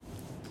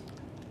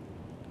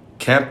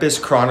Campus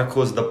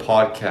Chronicles, the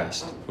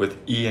podcast with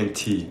E and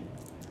T.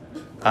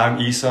 I'm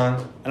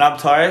Isan. And I'm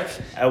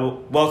Tarek,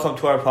 and welcome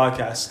to our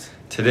podcast.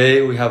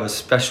 Today we have a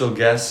special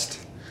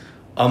guest,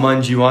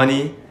 Aman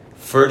Jiwani,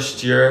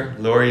 first year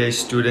Laurier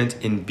student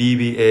in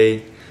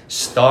BBA,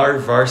 star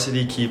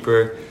varsity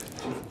keeper,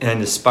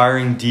 and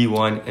aspiring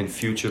D1 and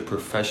future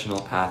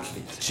professional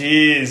athlete.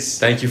 Jeez.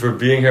 Thank you for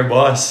being here,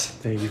 boss.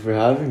 Thank you for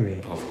having me.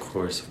 Of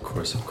course.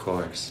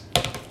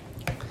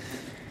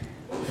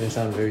 They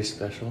sound very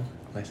special.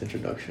 Nice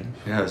introduction.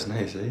 Yeah, it's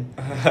nice, eh?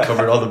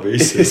 Covered all the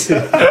bases.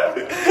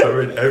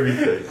 Covered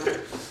everything.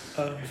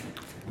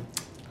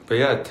 But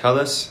yeah, tell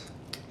us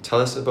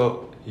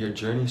about your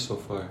journey so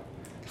far.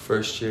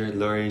 First year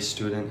Laurier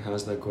student,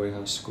 how's that going?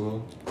 How's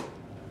school?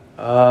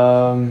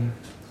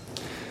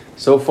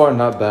 So far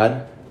not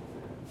bad.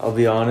 I'll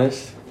be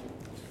honest.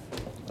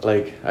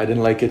 Like, I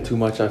didn't like it too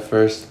much at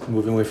first,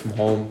 moving away from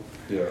home.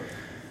 Yeah.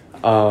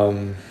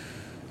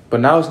 But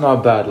now it's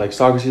not bad. Like,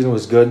 soccer season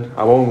was good.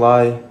 I won't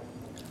lie.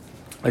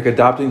 Like,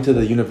 adapting to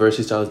the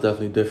university style is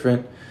definitely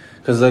different.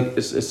 Because, like,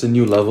 it's a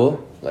new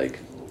level. Like,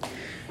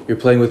 you're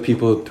playing with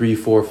people 3,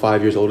 4,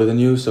 5 years older than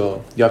you.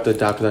 So, you have to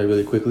adapt to that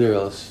really quickly or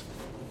else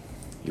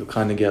you'll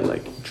kind of get,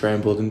 like,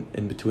 trampled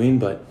in between.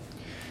 But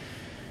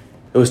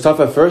it was tough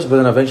at first, but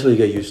then eventually you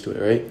get used to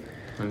it, right?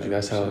 Like,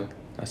 that's how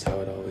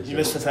it always is. You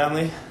miss the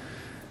family?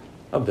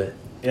 A bit.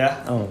 Yeah?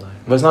 I won't lie.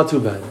 But it's not too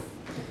bad.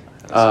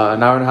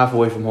 An hour and a half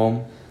away from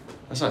home.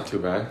 That's not too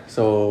bad.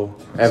 So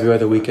every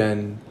other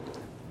weekend,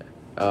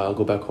 I'll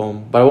go back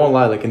home. But I won't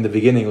lie, like in the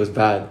beginning it was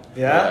bad.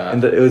 Yeah?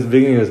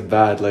 Beginning it was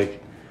bad.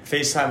 Like,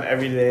 FaceTime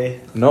every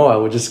day. no, I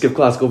would just skip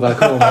class, go back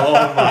home. Oh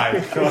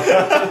my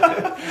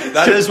god.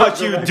 That is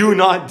what you do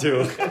not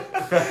do.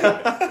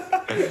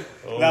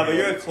 Nah, but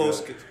you're a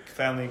close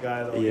family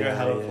guy though. You're a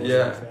hell of a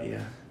close family.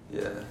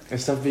 Yeah.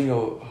 It's tough being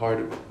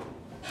hard.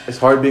 It's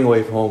hard being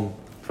away from home,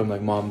 from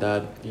like mom,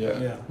 dad.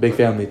 Yeah. Big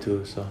family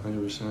too, so.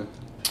 100%.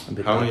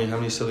 How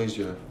many siblings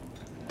do you have?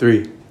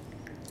 3.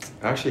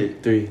 Actually?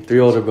 3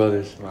 older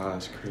brothers. Wow,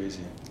 that's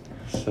crazy.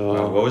 So.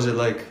 Wow, what was it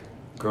like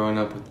growing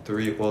up with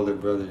 3 older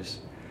brothers?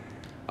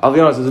 I'll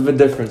be honest, it's a bit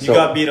different. You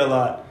got beat a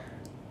lot.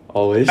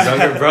 Always.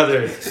 Younger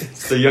brother.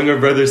 It's the younger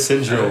brother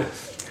syndrome.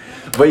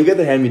 But you get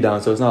the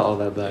hand-me-down, so it's not all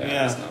that bad.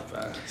 Yeah. It's not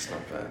bad.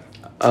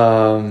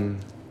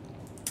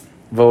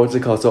 But what's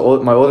it called?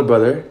 So my older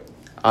brother,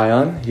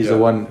 Ion, he's the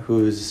one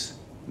who's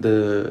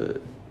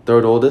the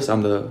 3rd oldest.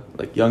 I'm the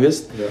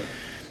youngest. Yeah.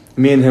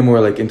 Me and him were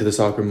like into the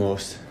soccer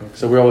most. Okay.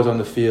 So we're always on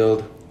the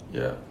field.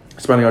 Yeah.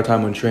 Spending our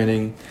time on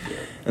training. Yeah.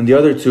 And the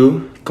other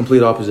 2,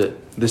 complete opposite.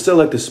 They still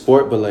like the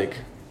sport, but like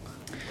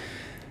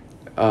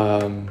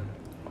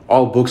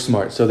all book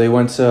smart. So they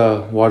went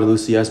to Waterloo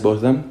CS, both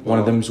of them. One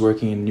of them is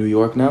working in New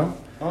York now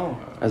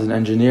as an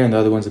engineer, and the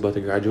other one's about to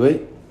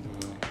graduate.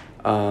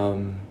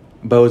 But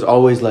it was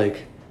always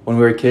like, when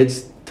we were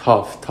kids,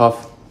 tough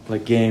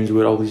like games. We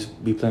would always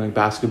be playing like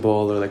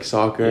basketball or like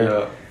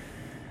soccer.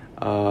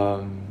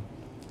 Yeah.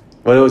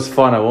 But it was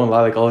fun, I won't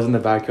lie. Like, always in the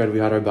backyard, we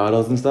had our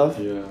battles and stuff.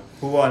 Yeah.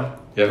 Who won?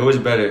 Yeah, who was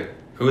better?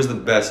 Who was the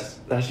best?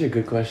 That's actually a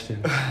good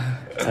question.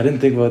 I didn't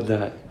think about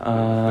that.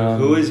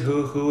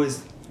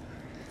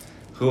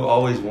 Who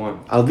always won?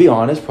 I'll be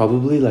honest,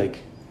 probably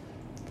like,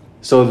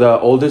 so the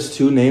oldest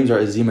 2 names are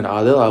Azim and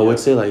Adil. I would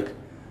say like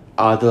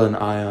Adil and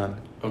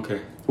Ayan.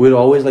 Okay. We'd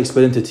always like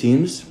split into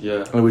teams.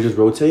 Yeah. And we just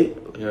rotate.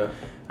 Yeah.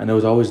 And it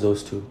was always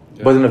those 2.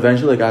 Yeah. But then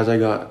eventually, like, as I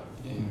got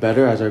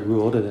better, as I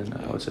grew older, then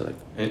I would say like.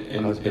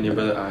 And your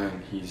brother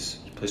Ayan, he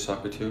plays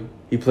soccer too?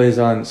 He plays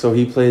on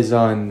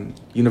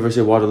University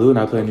of Waterloo, and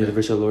I play on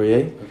University of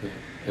Laurier. Okay.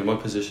 And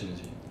what position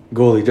is he?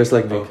 Goalie, just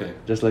like me. Okay.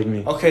 Just like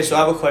me. Okay, so I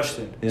have a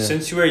question. Yeah.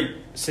 Since you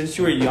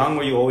were young,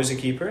 were you always a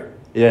keeper?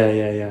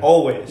 Yeah.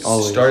 Always.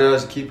 Started out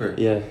as a keeper?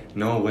 Yeah.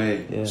 No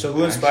way. Yeah. So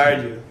who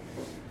inspired you?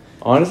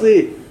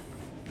 Honestly,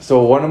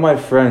 so one of my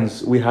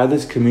friends, we had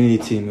this community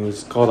team. It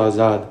was called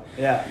Azad.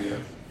 Yeah.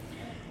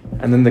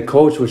 And then the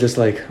coach was just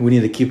like, we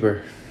need a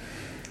keeper.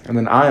 And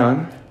then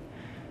Ion,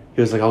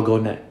 he was like, I'll go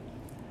net.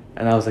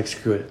 And I was like,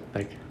 screw it.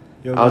 Like,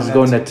 I'll just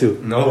go net too.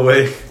 No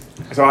way.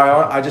 So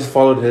I just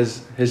followed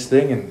his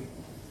thing, and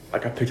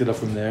like I picked it up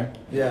from there.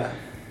 Yeah.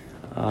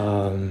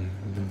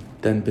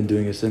 Then been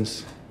doing it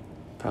since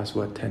past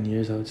 10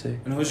 years, I would say.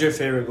 And who's your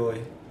favorite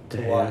goalie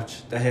to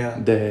watch? De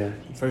Gea.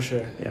 For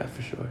sure. Yeah,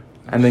 for sure.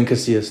 And then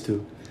Casillas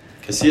too.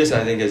 Casillas,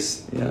 I think,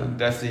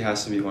 definitely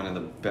has to be one of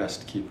the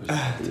best keepers.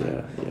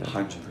 Yeah.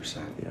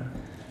 100%. Yeah.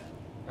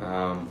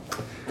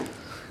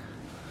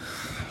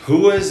 Who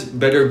was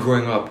better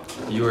growing up,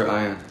 you or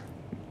Ian?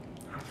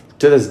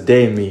 To this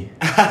day, me.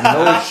 No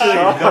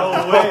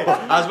way.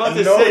 I was about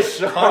to say,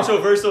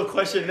 controversial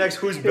question next,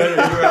 who's better,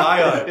 you or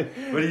Ion?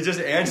 But he just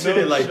answered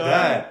it like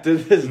that. To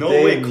this no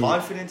day, way, me.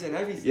 Confident and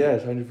everything.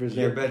 Yes, 100%.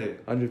 You're better.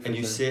 100%. And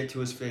you say it to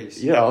his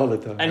face. Yeah, all the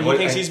time. And he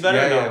thinks he's better?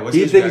 Yeah, no?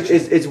 He thinks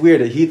it's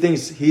weird. He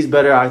thinks he's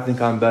better, I think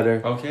I'm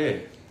better.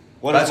 Okay.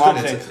 What does mom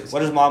think?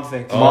 What does mom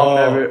think?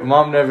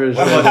 Mom never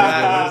What does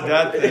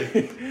dad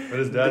think? What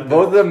does dad think?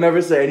 Both of them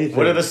never say anything.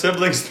 What do the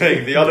siblings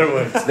think? The other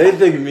ones? They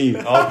think me.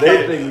 Okay.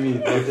 They think me.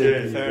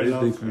 Fair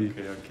enough. They think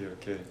me.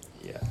 Okay.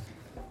 Yeah.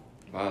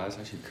 Wow, that's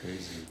actually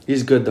crazy.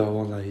 He's good though. I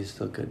won't lie. He's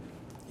still good.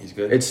 He's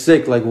good. It's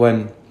sick, like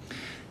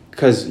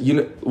because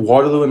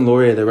Waterloo and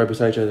Laurier, they're right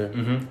beside each other.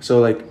 Mm-hmm. So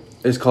like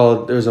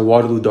there's a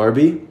Waterloo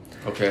derby.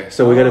 Okay.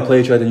 So we got to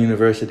play each other in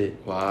university.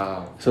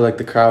 Wow. So like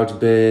the crowd's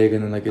big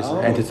and then like it's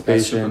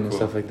anticipation cool. and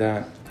stuff like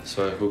that.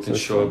 So who can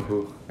show up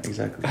who?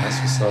 Exactly. That's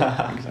what's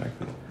up.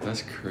 Exactly.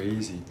 That's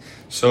crazy.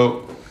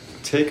 So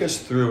take us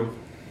through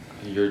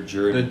your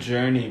journey. The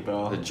journey,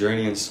 bro. The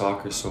journey in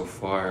soccer so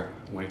far.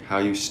 How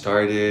you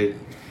started,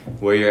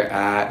 where you're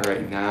at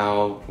right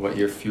now, what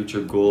your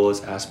future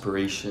goals,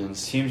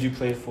 aspirations. Teams you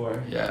played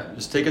for. Yeah,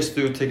 just take us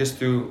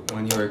through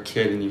when you were a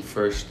kid and you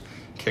first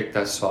kicked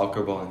that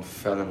soccer ball and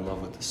fell in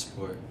love with the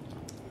sport.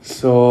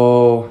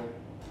 So,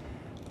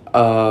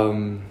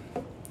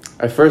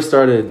 I first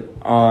started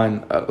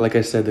on, like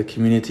I said, the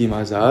community team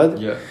Azad.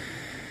 Yeah.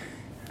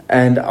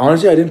 And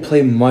honestly, I didn't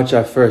play much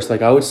at first.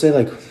 Like, I would say,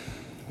 like,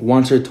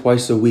 once or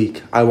twice a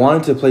week. I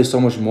wanted to play so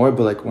much more,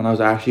 but, like, when I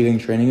was actually getting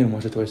training in,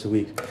 once or twice a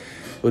week.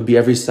 It would be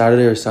every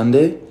Saturday or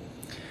Sunday.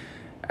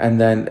 And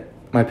then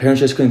my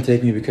parents just couldn't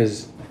take me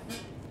because,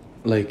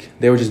 like,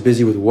 they were just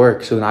busy with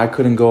work. So then I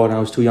couldn't go and I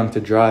was too young to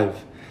drive.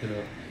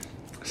 Yeah.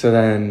 So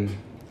then,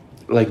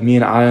 like, me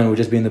and Ion would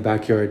just be in the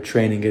backyard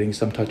training, getting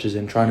some touches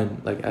in, trying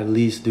to, like, at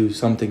least do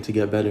something to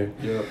get better.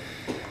 Yeah.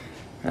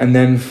 And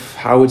then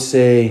I would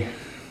say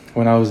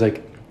when I was,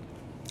 like,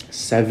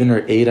 7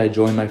 or 8, I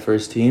joined my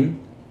first team.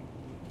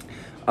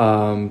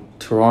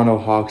 Toronto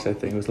Hawks, I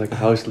think. It was, like, a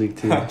house league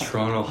team.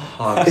 Toronto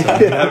Hawks.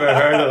 I've never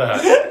heard of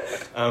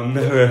that. I've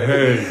never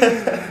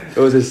heard. It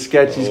was a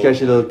sketchy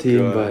little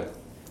team, God. but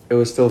it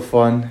was still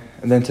fun.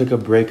 And then took a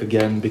break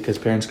again because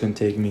parents couldn't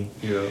take me.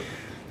 Yeah.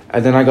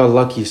 And then I got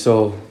lucky.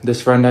 So this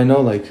friend I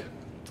know, like,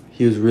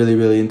 he was really,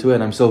 really into it.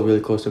 And I'm still really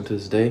close to him to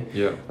this day.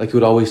 Yeah. Like, he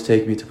would always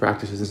take me to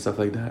practices and stuff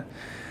like that.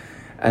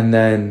 And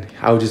then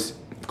I would just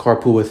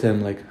carpool with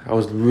him. Like, I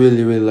was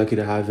really, really lucky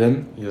to have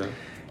him. Yeah.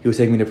 He would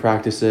take me to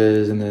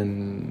practices and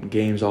then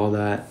games, all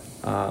that.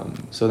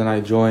 So then I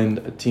joined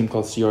a team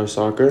called CR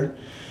Soccer.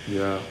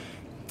 Yeah.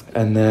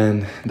 And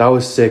then that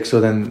was sick.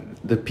 So then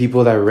the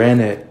people that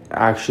ran it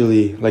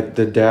actually, like,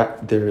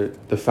 the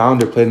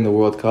founder played in the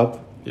World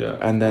Cup. Yeah.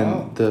 And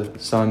then the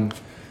son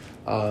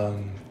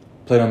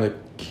played on the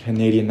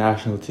Canadian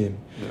national team.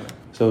 Yeah.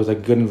 So it was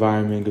like good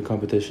environment, good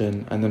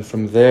competition. And then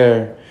from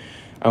there,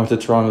 I went to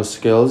Toronto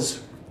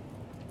Skills.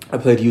 I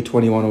played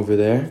U21 over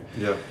there.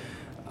 Yeah.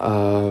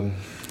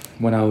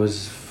 When I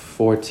was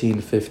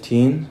 14,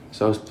 15.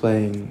 So I was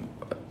playing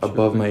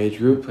above my age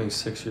group. Playing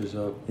 6 years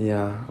up.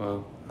 Yeah.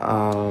 Wow.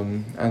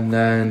 And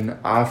then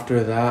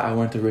after that, I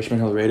went to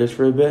Richmond Hill Raiders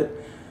for a bit.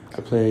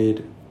 I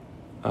played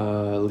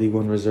League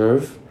One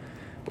Reserve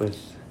with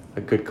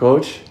a good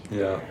coach.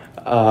 Yeah.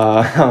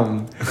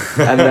 And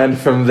then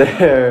from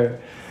there,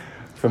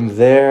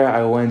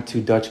 I went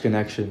to Dutch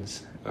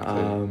Connections.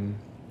 Okay.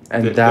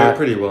 And they're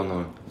pretty well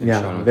known.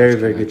 Yeah, Toronto, very, Dutch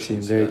very good team.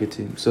 Connections, Very good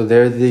team. So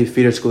they're the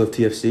feeder school of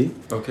TFC.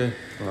 Okay.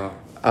 Wow.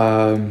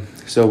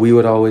 So we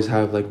would always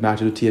have like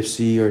matches with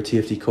TFC, or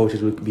TFC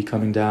coaches would be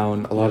coming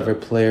down. A lot of our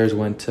players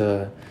went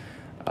to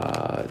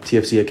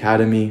TFC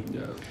Academy.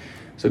 Yeah.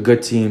 So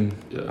good team.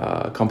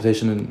 Yeah.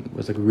 Competition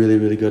was like really,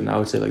 really good. And I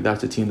would say like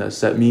that's the team that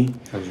set me.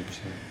 100%.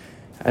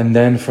 And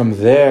then from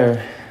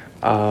there,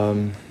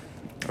 I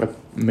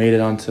made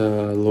it onto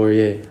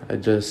Laurier.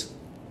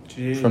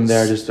 From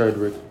there I just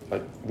started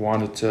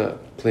wanted to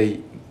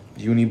play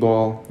uni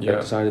ball. Yeah.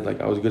 I decided like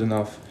I was good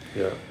enough.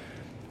 Yeah.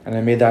 And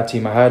I made that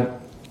team. I had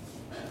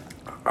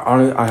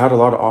a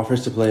lot of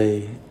offers to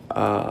play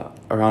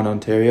around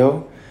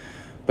Ontario,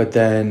 but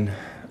then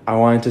I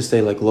wanted to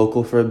stay like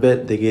local for a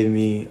bit. They gave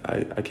me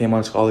I came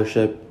on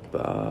scholarship.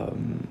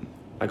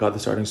 I got the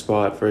starting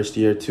spot first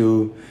year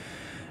too,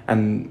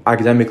 and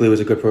academically it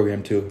was a good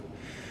program too.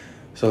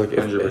 So like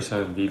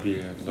 100%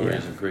 BB Laurier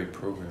is a great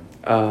program.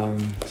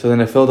 So then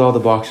it filled all the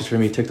boxes for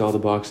me, ticked all the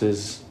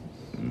boxes,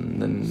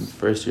 and then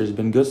first year's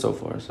been good so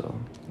far. So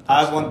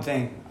I have one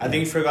thing. I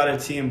think you forgot a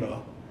team,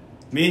 bro.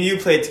 Me and you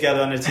played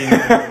together on a team.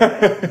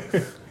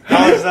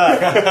 How was that?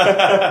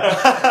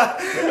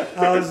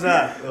 How was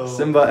that? Oh.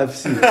 Simba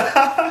FC.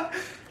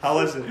 How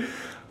was it?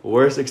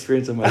 Worst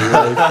experience of my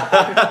life.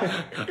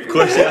 Of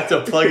course you have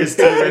to plug his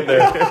team in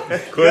there.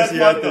 Of course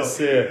you have to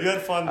say it. You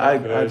had fun though. I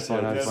had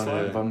fun, You had fun.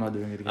 but I'm not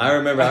doing it again. I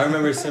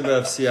remember Simba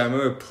FC. I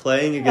remember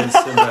playing against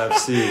Simba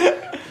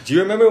FC. Do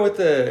you remember what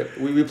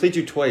we played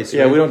you twice?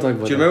 Yeah, right? we don't talk about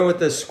that. Do you remember what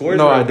the scores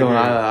No, were? I don't.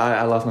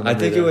 I lost my number. I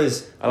think it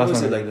was. I lost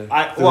what my was it, number.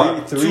 like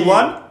What?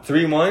 2-1?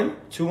 3-1?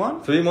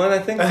 2-1? 3-1, I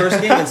think.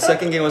 First game, and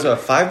second game was what?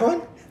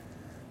 5-1?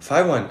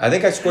 5-1. I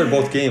think I scored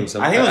both games.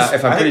 I think it was-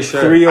 if I'm pretty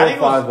sure.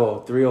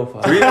 3-0-5-0.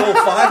 3-0-5.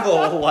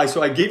 3-0-5-0. Why?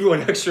 So I gave you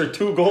an extra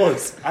 2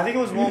 goals. I think it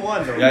was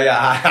 1-1 though.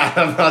 Yeah.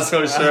 I'm not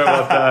so sure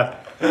about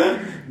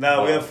that.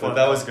 No, we had fun. But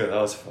that was good.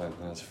 That was fun.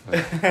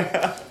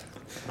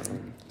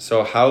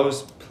 So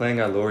how's playing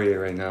at Laurier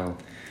right now?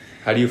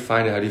 How do you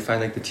find it? How do you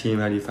find like the team?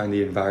 How do you find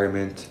the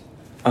environment?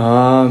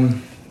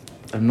 I'm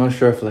not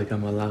sure if like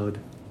I'm allowed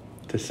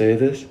to say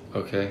this,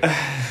 Okay.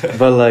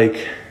 but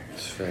like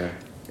It's fair.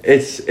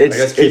 It's I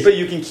guess keep it's it.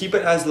 You can keep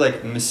it as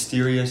like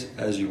mysterious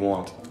as you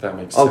want. If that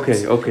makes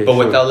sense. okay. But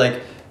sure. without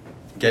like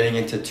getting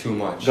into too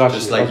much. Gotcha,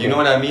 Just like you okay. know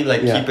what I mean.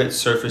 Like Yeah. keep it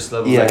surface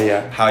level. Yeah, like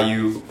yeah. How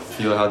you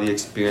feel, how the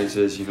experience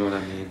is. You know what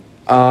I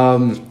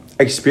mean.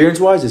 Experience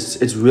wise,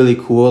 it's really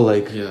cool.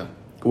 Like Yeah.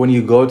 when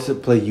you go to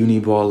play uni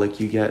ball, like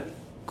you get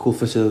cool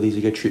facilities,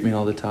 you get treatment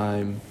all the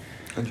time.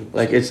 100%.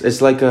 Like it's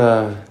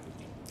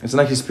a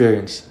nice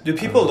experience. Do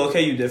people look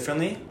at you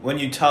differently when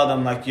you tell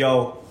them like,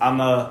 "Yo, I'm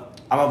a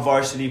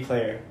varsity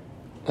player"?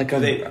 Like Are a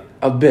they-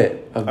 bit.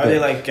 Are they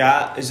like,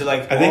 is it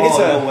like, I think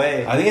no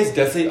way? I think it's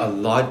definitely a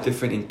lot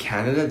different in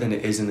Canada than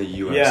it is in the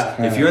US.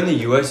 Yeah. If you're in the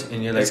US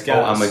and you're like, It's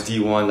oh, I'm a gas.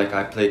 D1, like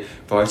I play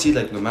varsity,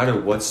 like no matter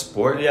what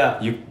sport,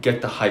 Yeah. you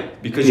get the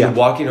hype because Yeah. you're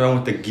walking around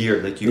with the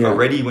gear. Like you Yeah.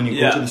 already when you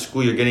Yeah. go to the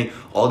school, you're getting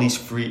all these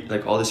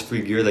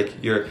free gear. Like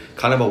you're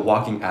kind of a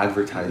walking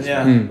advertisement,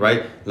 Yeah.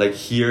 right? Like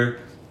here.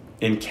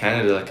 In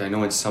Canada, like I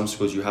know in some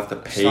schools you have to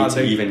pay not to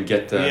big. even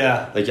get the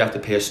Yeah. like you have to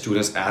pay a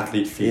student's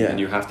athlete fee Yeah. and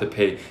you have to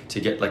pay to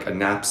get like a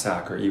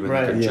knapsack or even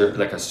Right. like a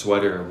Yeah. like a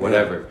sweater or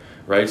whatever,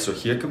 right? So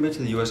here compared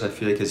to the US, I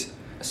feel like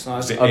It's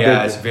not. A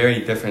bit it's very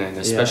different, and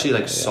especially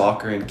like yeah.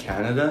 soccer in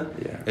Canada,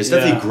 Yeah. it's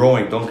definitely Yeah.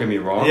 growing. Don't get me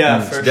wrong, Yeah,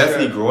 it's for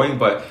definitely sure. growing,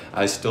 but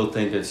I still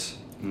think it's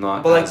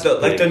not. But like as the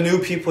big. new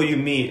people you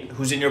meet,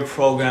 who's in your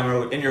program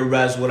or in your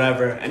res,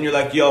 whatever, and you're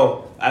like,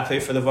 "Yo, I play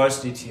for the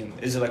varsity team."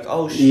 Is it like,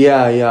 "Oh shit"?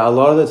 Yeah. A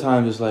lot of the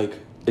time, it's like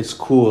it's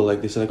cool. Like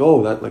they say, like, oh,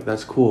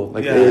 that's cool.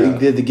 Like Yeah.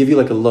 they give you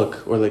like a look,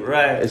 or like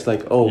Right. it's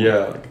like, oh,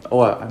 Yeah. like,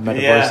 oh, I met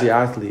a Yeah. varsity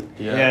athlete.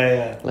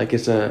 Yeah. Like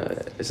it's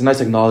a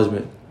nice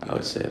acknowledgement. I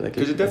would say, like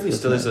because it definitely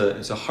still is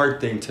it's a hard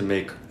thing to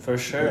make For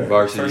sure.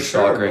 varsity For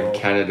sure, soccer in bro.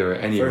 Canada. Canada or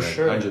anywhere.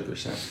 sure.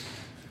 100%.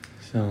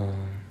 So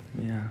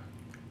yeah,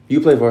 you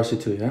play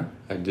varsity too, yeah?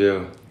 I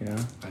do. Yeah.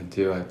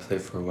 I play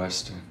for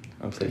Western.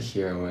 I play Okay.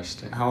 here at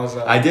Western. How was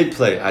that? I did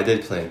play.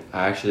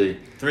 I actually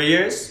 3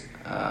 years.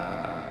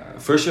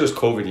 first year was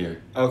COVID year.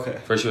 Okay.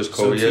 First year was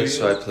So COVID 2 year,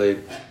 so I years? played.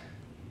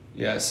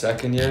 Yeah,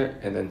 second year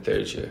and then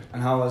third year.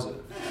 And how was it?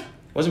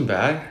 Wasn't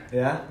bad.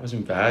 Yeah.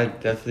 Wasn't bad.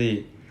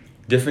 Definitely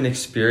different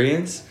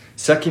experience.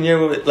 Second year,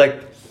 like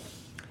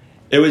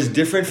it was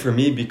different for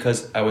me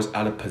because I was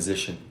out of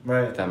position.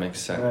 Right. If that makes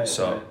sense. Right,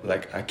 So right.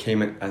 like I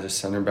came in as a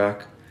center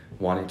back,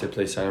 wanting to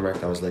play center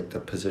back. That was like the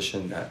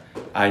position that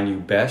I knew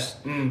best.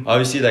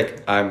 Obviously,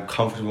 like I'm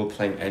comfortable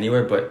playing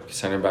anywhere, but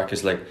center back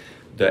is like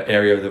the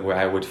area where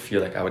I would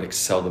feel like I would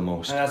excel the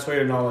most. And that's where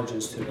your knowledge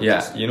is too.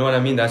 Yeah, you know what I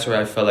mean? That's where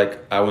I felt like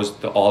I was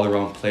the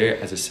all-around player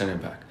as a center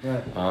back.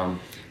 Right.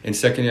 In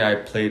second year, I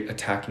played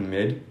attacking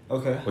mid,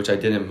 Okay. which I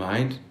didn't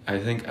mind. I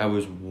think I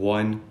was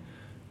one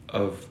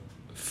of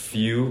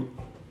few.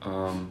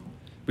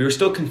 We were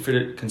still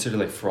considered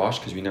like frosh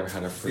because we never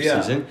had our first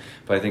Yeah. season.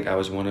 But I think I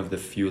was one of the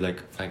few, like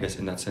I guess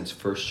in that sense,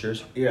 first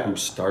years Yeah. who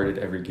started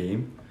every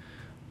game.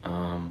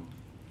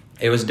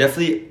 It was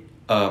definitely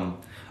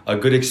a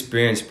good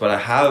experience, but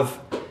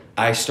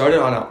I started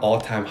on an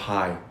all-time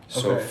high.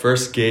 So Okay.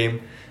 first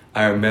game,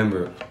 I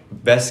remember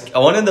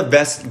one of the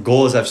best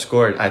goals I've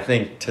scored. I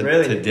think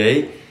Really?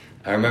 today.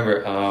 I remember.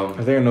 I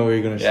think I know what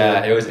you're gonna say.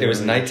 Yeah, it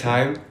was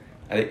nighttime.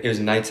 I think it was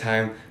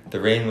nighttime. The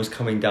rain was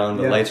coming down.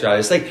 The Yeah. lights were out.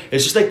 It's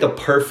just like the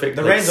perfect.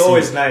 The like, rain's scene.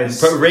 always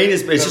nice. Rain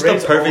is. It's The just the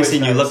rain's perfect always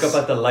scene. You look nice.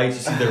 up at the lights.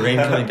 You see the rain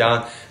coming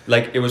down.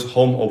 Like it was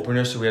home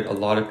opener, so we had a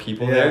lot of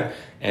people Yeah. there.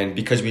 And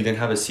because we didn't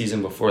have a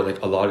season before, like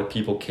a lot of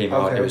people came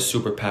out. Okay. It was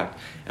super packed,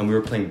 and we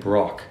were playing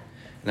Brock.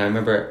 And I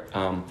remember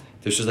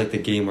this was like the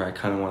game where I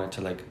kind of wanted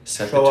to like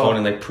set Show the tone up.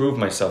 and like prove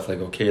myself.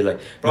 Like okay, like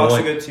Brock's no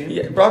a one- good team?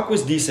 Yeah, Brock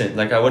was decent.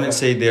 Like I wouldn't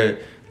Okay. say they're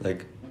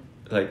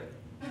like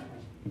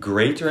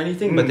great or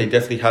anything, but they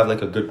definitely have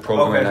like a good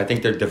program. Okay. And I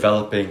think they're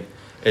developing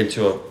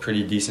into a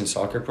pretty decent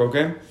soccer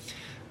program.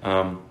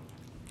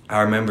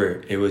 I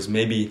remember it was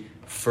maybe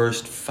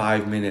first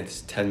 5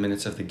 minutes, 10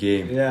 minutes of the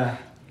game. Yeah.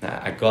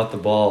 I got the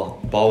ball.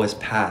 Ball was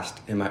passed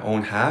in my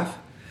own half.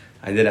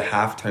 I did a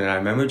half turn, and I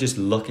remember just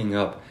looking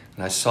up,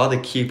 and I saw the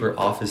keeper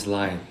off his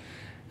line,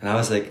 and I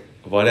was like,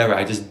 whatever.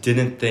 I just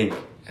didn't think,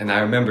 and I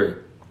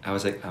remember I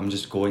was like, I'm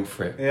just going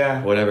for it.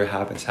 Yeah. Whatever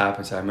happens,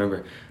 happens. I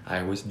remember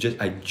I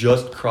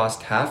just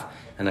crossed half,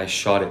 and I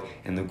shot it,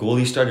 and the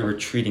goalie started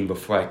retreating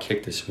before I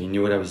kicked it, so he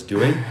knew what I was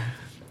doing,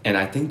 and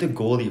I think the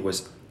goalie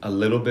was a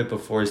little bit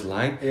before his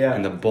line, Yeah.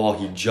 and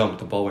he jumped.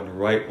 The ball went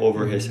right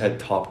over his head,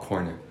 top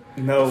corner.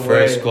 No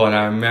First way. goal, and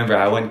I remember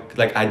I went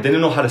like I didn't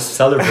know how to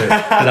celebrate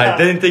because I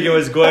didn't think it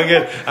was going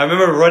in. I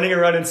remember running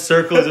around in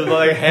circles with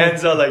my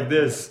hands out like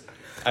this.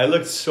 I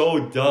looked so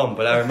dumb,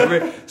 but I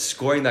remember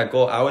scoring that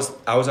goal. I was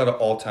at an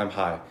all-time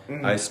high.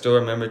 I still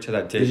remember to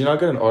that day. Did you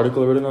not get an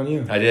article written on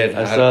you? I did.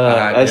 I saw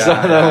that. I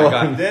saw that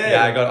one.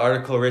 I got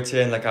article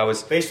written. Like I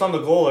was. Based on the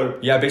goal or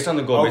Based on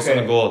the goal. Based on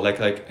Okay. the goal. Like,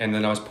 and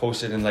then I was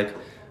posted in like.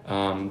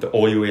 The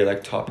OUA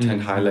like top 10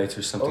 highlights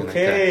or something like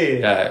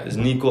Okay. that. Yeah, it was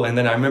neat goal. And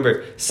then I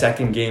remember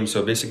second game.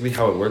 So basically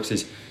how it works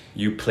is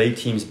you play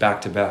teams back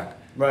to back.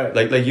 right.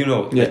 Like you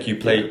know, Yeah. like you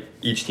play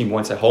each team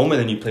once at home and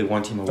then you play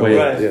one team away.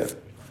 Right. Yeah.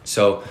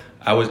 So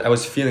I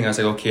was feeling, I was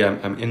like, okay,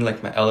 I'm in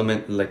like my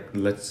element. Like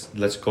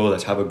let's go.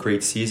 Let's have a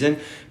great season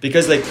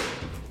because like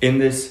in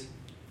this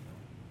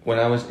when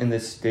I was in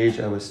this stage,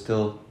 I was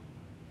still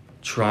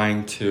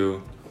trying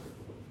to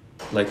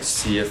like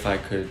see if I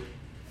could,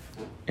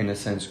 in a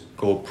sense,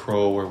 go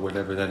pro or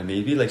whatever that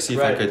may be. Like see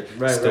if I could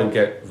still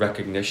get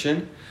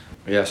recognition.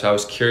 Yeah, so I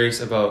was curious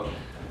about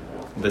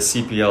the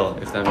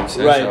CPL, if that makes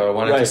sense. So I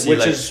wanted to see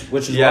which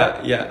is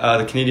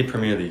the Canadian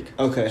Premier League.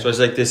 Okay. So it's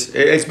like this.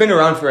 It's been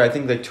around for I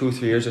think like 2 or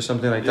 3 years or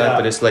something like that.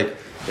 But it's like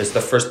it's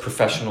the first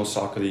professional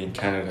soccer league in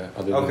Canada,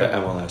 other than the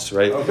MLS,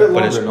 right? A bit longer,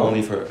 but it's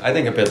only for I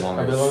think a bit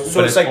longer. So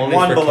but it's like only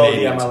one for below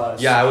Canadians. the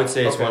MLS. Yeah, I would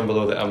say it's one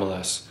below the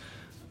MLS.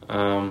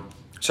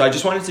 So I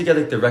just wanted to get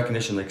like the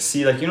recognition, like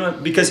see, like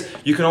because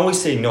you can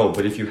always say no,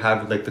 but if you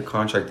have like the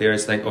contract there,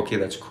 it's like okay,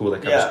 that's cool.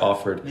 Like I was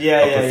offered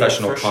a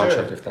professional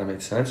contract, if that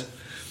makes sense.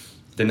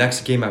 The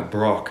next game at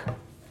Brock,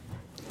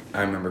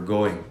 I remember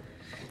going.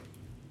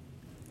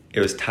 It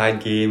was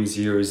tied game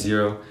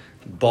 0-0.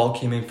 The ball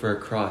came in for a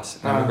cross.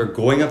 And I remember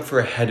going up for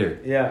a header.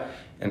 Yeah.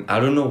 And I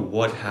don't know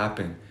what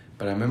happened,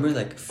 but I remember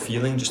like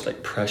feeling just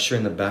like pressure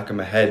in the back of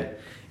my head,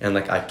 and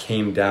like I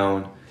came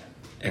down,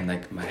 and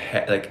like my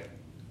head like.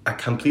 I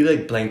completely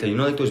like blanked out. You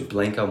know, like those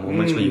blank out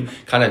moments where you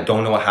kind of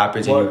don't know what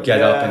happens and you get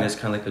up and it's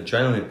kind of like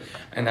adrenaline.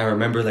 And I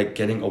remember like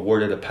getting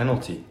awarded a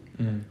penalty,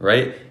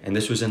 right? And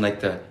this was in like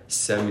the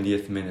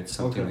 70th minute,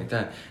 something like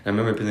that. And I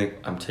remember being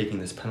like, I'm taking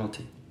this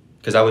penalty.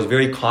 Because I was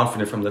very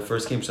confident from the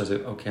first game. So I was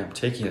like, okay, I'm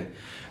taking it.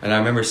 And I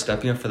remember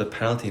stepping up for the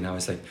penalty and I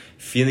was like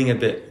feeling a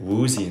bit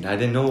woozy and I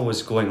didn't know what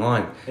was going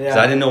on. Because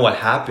I didn't know what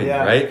happened,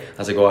 right? I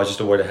was like, oh, I was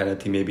just awarded a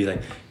penalty. Maybe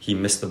like he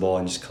missed the ball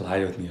and just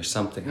collided with me or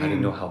something. I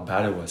didn't know how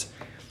bad it was.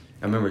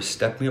 I remember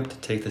stepping up to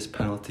take this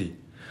penalty.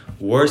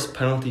 Worst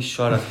penalty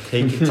shot I've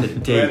taken to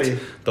date. Really?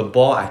 The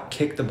ball, I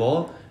kicked the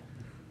ball.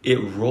 It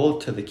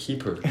rolled to the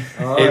keeper.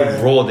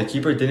 Rolled. The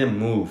keeper didn't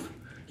move.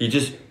 He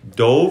just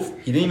dove.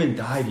 He didn't even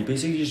dive. He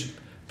basically just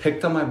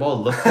picked up my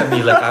ball, looked at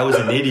me like I was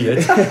an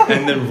idiot,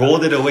 and then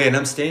rolled it away. And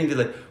I'm standing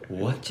there like,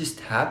 what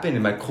just happened?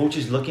 And my coach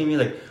is looking at me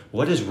like,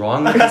 what is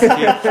wrong with this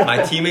kid?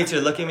 My teammates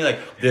are looking at me like,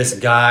 this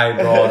guy,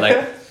 bro.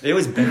 Like, it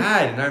was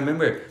bad. And I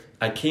remember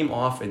I came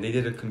off and they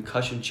did a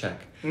concussion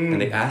check.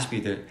 And they asked me,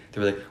 they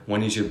were like,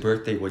 when is your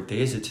birthday? What day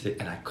is it today?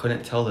 And I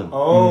couldn't tell them.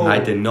 I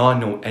did not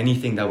know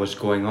anything that was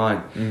going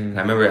on. And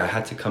I remember I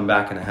had to come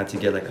back and I had to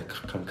get like a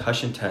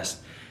concussion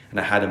test. And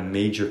I had a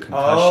major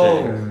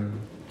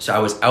concussion. So I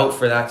was out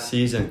for that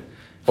season.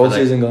 Full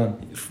season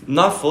gone?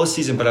 Not full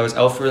season, but I was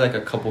out for like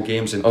a couple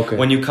games. And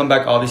when you come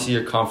back, obviously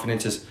your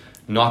confidence is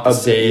not the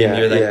same.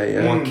 You're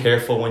like more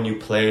careful when you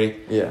play.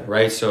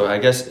 Right? So I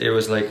guess it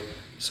was like,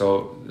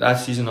 so that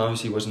season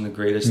obviously wasn't the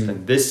greatest.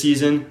 And this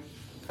season...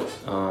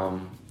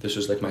 this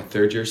was like my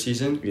 3rd year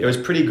season. It was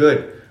pretty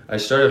good. I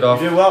started off...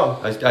 You did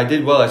well. I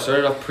did well. I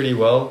started off pretty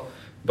well,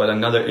 but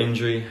another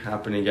injury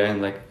happened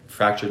again, like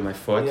fractured my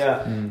foot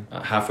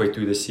halfway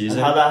through the season.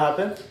 And how'd that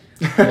happen?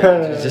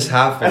 It just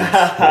happened.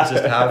 It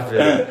just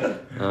happened.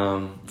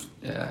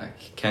 I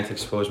can't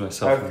expose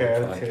myself on the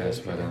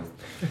podcast, but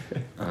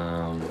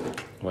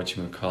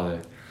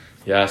whatchamacallit.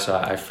 Yeah, so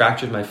I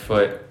fractured my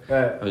foot.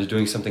 I was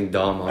doing something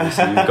dumb,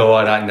 obviously. You go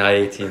out at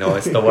night,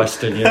 it's the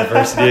Western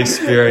University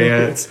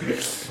experience.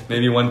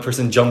 Maybe one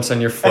person jumps on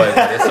your foot.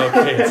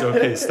 It's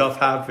okay. Stuff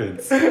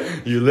happens.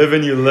 You live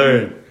and you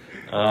learn.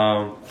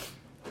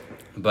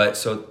 But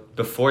so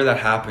before that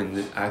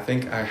happened, I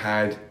think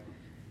I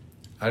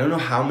don't know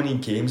how many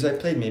games I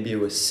played. Maybe it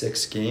was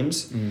 6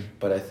 games.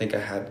 But I think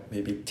I had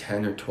maybe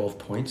 10 or 12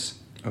 points.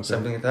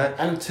 Something like that.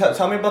 And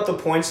tell me about the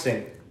points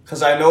thing.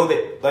 Because I know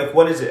that, like,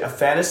 what is it? A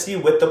fantasy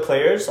with the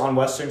players on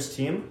Western's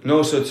team?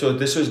 No, so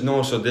this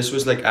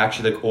was like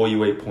actually like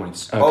OUA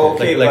points.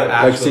 Okay, like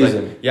actual, like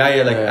season.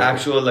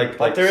 Actual like.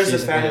 But there is a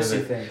season, fantasy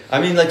thing.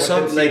 I mean, like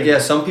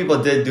some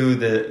people did do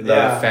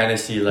the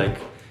fantasy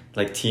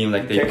like team,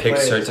 like they pick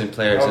certain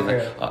players and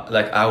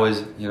like I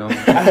was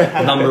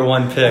number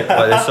 1 pick,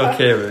 but it's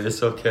okay, man.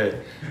 It's okay.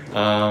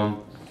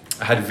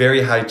 I had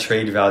very high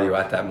trade value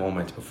at that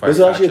moment before. This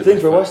was actually a thing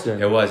for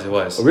Western. It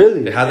was. Oh,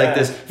 really? They had like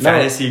this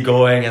fantasy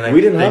going, and like we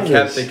didn't have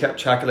this. They kept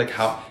track of like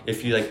how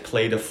if you like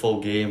played a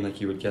full game,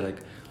 like you would get like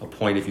a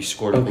point. If you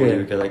scored a goal, you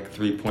would get like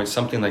 3 points,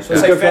 something like that.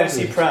 It's like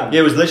fantasy prem. Yeah,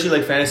 it was literally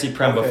like fantasy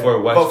prem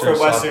before Western.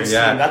 Western soccer.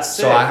 Yeah, that's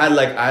sick. So I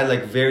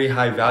had very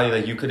high value.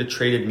 Like you could have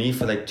traded me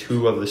for like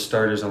 2 of the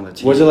starters on the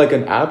team. Was it like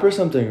an app or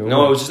something? Or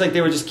no, it was just like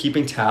they were just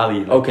keeping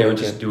tally. Like, they were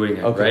just doing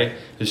it, right?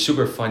 It was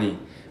super funny.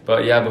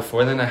 But yeah,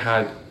 before then I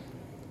had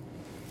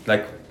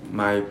like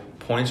my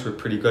points were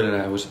pretty good, and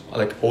I was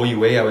like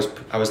OUA. I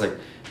was like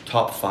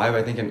top 5,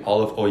 I think, in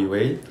all of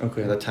OUA at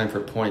that time for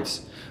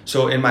points.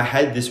 So in my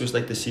head, this was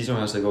like the season where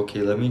I was like,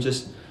 okay, let me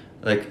just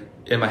like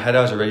in my head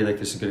I was already like,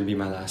 this is gonna be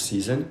my last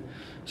season.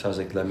 So I was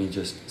like, let me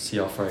just see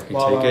how far I can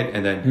take it.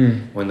 And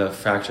then when the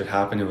fracture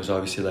happened, it was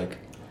obviously like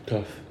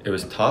tough. It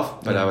was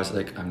tough, but I was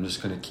like, I'm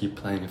just gonna keep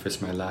playing if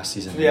it's my last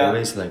season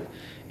anyways. Like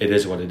it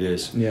is what it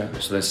is. Yeah.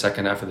 So the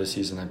second half of the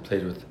season, I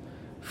played with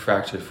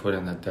fractured foot,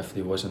 and that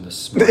definitely wasn't the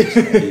smartest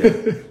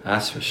idea.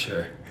 That's for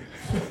sure.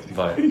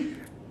 But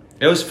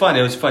It was fun.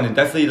 It was fun. And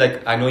definitely,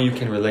 like, I know you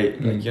can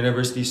relate. Like,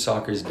 university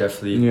soccer is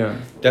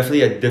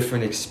definitely a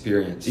different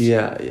experience.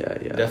 Yeah.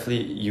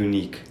 Definitely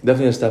unique.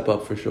 Definitely a step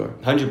up for sure.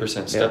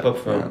 100% step up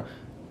from,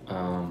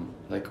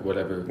 like,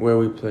 whatever. Where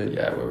we played.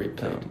 Yeah, where we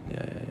played.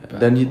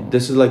 Then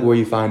this is like where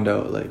you find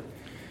out, like,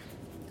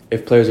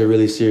 if players are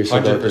really serious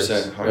about this,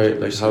 100%. right?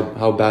 Like,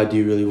 how bad do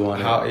you really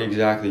want it?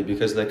 Exactly.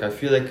 Because, like, I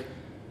feel like,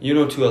 you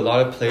know, to a lot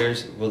of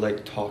players will,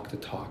 like, talk the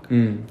talk.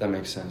 That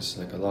makes sense.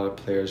 Like, a lot of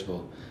players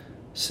will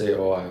say,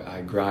 oh,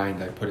 I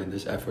grind, I put in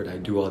this effort, I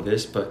do all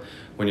this. But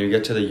when you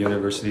get to the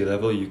university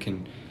level, you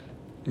can...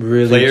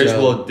 Really players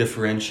will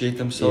differentiate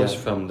themselves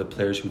from the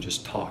players who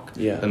just talk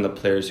than the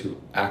players who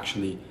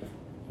actually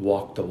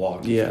walk the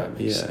walk. Yeah.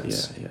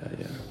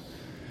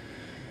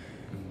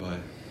 But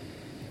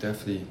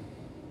definitely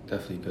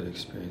good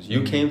experience.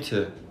 You came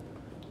to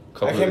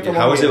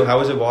How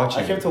was it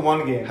watching? I came to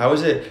one game. How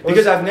is it?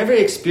 Because I've never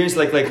experienced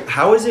like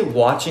how is it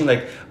watching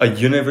like a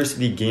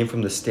university game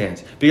from the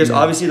stands? Because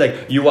obviously like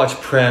you watch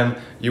Prem,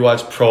 you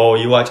watch Pro,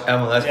 you watch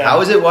MLS. Yeah.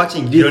 How is it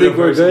watching Do you think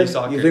we're university good?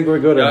 soccer? You think we're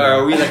good?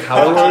 Are we like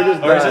how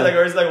or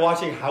is it like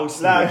watching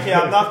house? Nah, okay,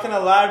 I'm not gonna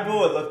lie,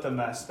 bro. It looked a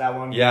mess. That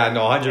one. Yeah,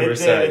 no, 100%.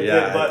 It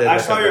did, but I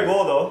saw your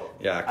goal though.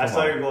 Yeah, I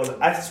saw your goal.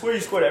 I swear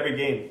you scored every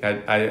game.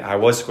 I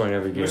was scoring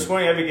every game. You were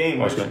scoring every game.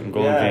 I was scoring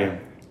goal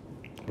game.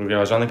 I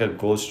was on like a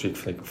goal streak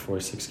for like 4 or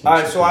 6 games.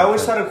 Alright, so I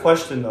always had a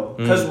question though.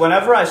 Because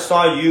whenever I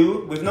saw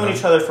you, we've known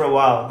each other for a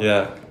while.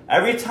 Yeah.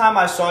 Every time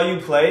I saw you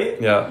play,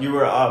 you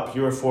were up,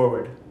 you were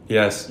forward.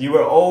 Yes. You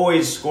were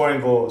always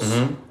scoring goals.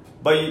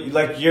 But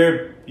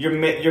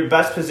your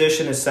best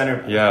position is center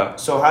back. Yeah.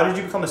 So how did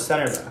you become a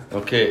center back?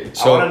 Okay,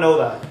 I want to know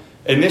that.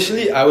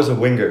 Initially, I was a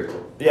winger.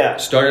 Yeah.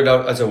 Started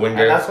out as a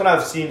winger. And that's what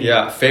I've seen.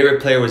 Yeah. Favorite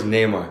player was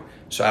Neymar.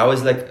 So I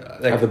was like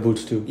have the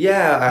boots too.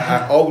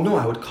 Yeah,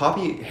 I would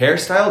copy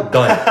hairstyle,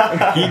 done.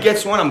 He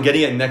gets one, I'm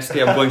getting it next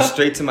day. I'm going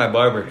straight to my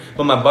barber.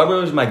 But my barber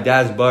was my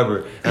dad's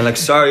barber. And like,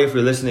 sorry if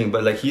you're listening,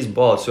 but like he's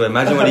bald. So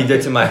imagine what he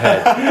did to my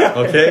head.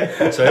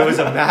 Okay? So it was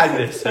a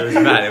madness. It was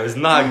mad. It was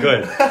not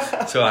good.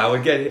 So I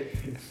would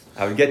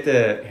get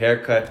the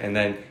haircut and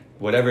then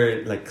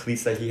whatever like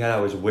cleats that he had,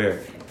 I would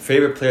wear.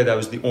 Favorite player, that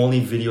was the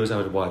only videos I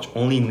would watch,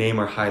 only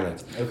Neymar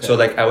highlights. Okay. So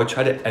like I would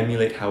try to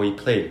emulate how he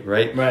played,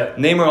 right?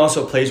 Neymar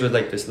also plays with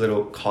like this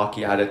little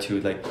cocky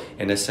attitude, like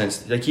in a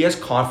sense, like he has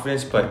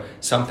confidence, but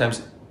sometimes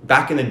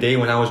back in the day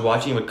when I was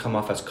watching, it would come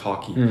off as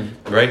cocky,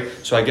 right?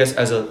 So I guess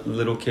as a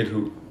little kid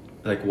who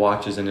like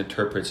watches and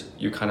interprets,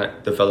 you kind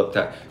of develop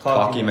that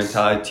cocky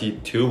mentality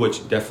too,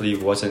 which definitely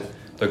wasn't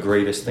the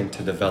greatest thing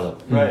to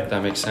develop. Right.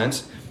 That makes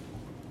sense.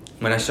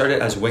 When I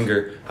started as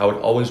winger, I would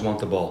always want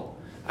the ball.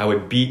 I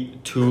would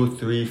beat 2,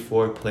 3,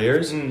 4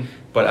 players,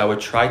 but I would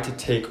try to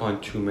take on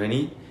too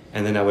many,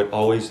 and then I would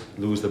always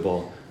lose the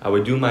ball. I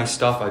would do my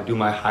stuff, I'd do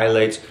my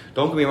highlights.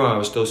 Don't get me wrong, I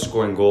was still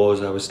scoring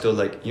goals. I was still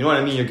like, you know what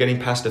I mean? You're getting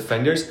past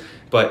defenders.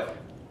 But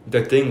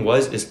the thing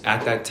is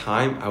at that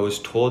time, I was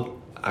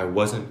told I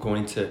wasn't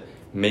going to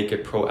make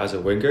it pro as a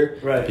winger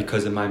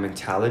because of my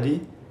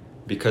mentality.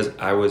 Because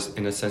I was,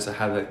 in a sense, I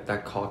had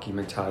that cocky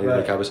mentality.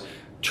 Like I was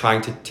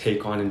trying to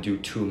take on and do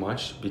too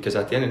much, because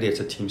at the end of the day it's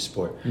a team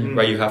sport,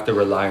 right? You have to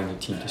rely on your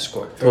team to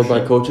score. Told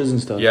by coaches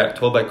and stuff. Yeah,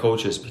 told by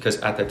coaches, because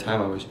at that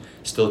time I was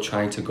still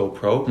trying to go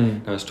pro,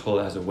 and I was told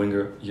as a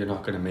winger you're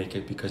not going to make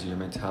it because of your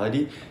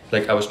mentality.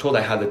 Like I was told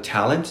I had the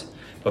talent,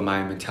 but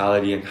my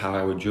mentality and how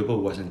I would dribble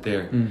wasn't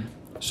there.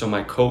 So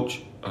my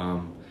coach,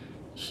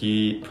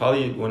 he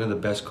probably one of the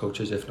best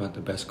coaches, if not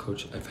the best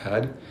coach I've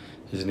had.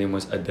 His name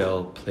was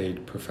Adele,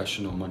 played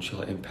professional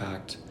Montreal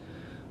Impact,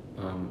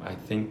 I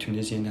think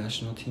Tunisian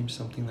national team,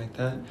 something like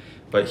that.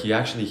 But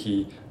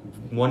he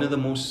one of the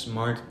most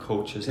smart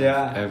coaches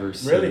I've ever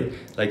seen. Really?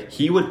 Like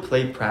he would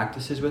play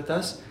practices with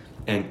us,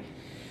 and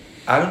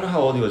I don't know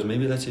how old he was,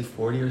 maybe let's say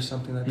 40 or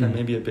something like that,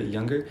 maybe a bit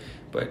younger,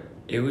 but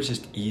it was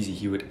just easy.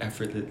 He would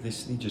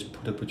effortlessly just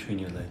put it between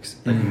your legs,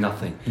 like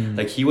nothing.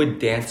 Like he would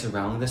dance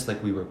around this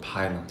like we were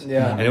pylons.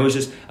 And it was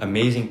just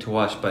amazing to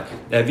watch. But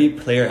every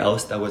player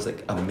else that was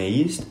like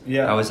amazed,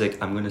 I was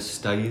like, I'm going to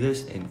study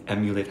this and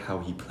emulate how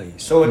he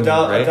plays. So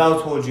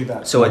Adele told you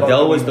that. So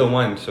Adele was the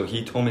one. So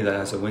he told me that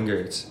as a winger,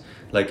 it's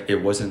like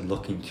it wasn't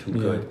looking too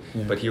good.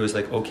 But he was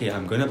like, okay,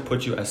 I'm going to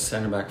put you as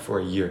center back for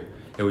a year.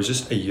 It was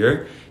just a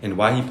year. And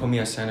why he put me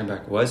as center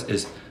back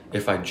is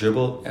if I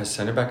dribble as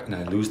center back and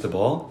I lose the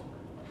ball,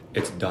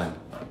 it's done,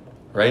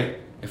 right?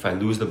 If I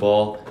lose the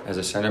ball as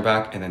a center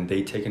back and then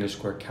they take in a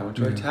score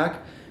counter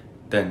attack,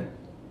 then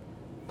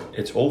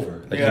it's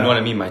over. Like, you know what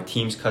I mean? My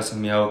team's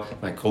cussing me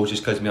out, my coach is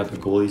cussing me out, the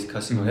goalie's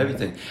cussing me out,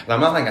 everything. And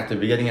I'm not like at the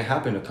beginning, it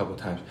happened a couple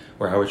times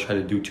where I would try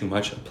to do too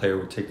much. I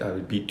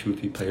would beat 2 or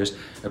 3 players.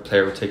 A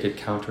player would take a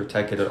counter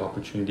attack, get an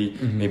opportunity.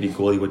 Maybe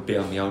goalie would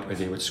bail me out or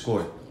they would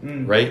score,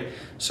 right?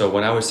 So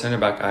when I was center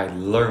back, I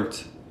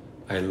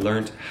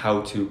learned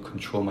how to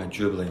control my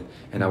dribbling,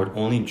 and I would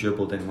only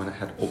dribble then when I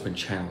had open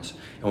channels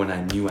and when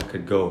I knew I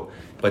could go.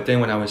 But then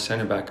when I was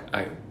center back,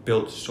 I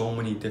built so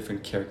many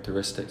different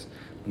characteristics.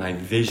 My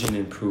vision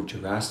improved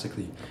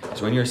drastically,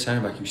 because when you're a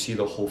center back, you see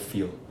the whole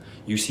field.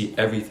 you see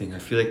everything. I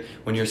feel like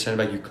when you're a center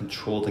back, you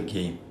control the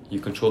game. You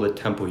control the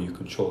tempo, you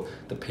control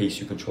the pace,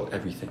 you control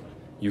everything.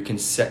 You can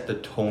set the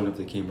tone of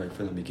the game right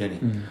from the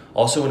beginning.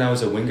 Also, when I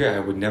was a winger, I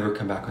would never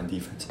come back on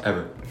defense,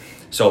 ever.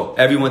 So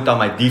everyone thought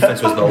my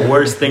defense was the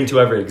worst thing to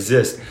ever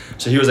exist.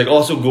 So he was like,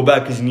 also go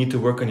back because you need to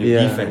work on your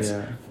defense.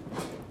 Yeah.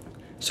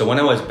 So when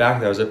I was back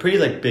there, I was a pretty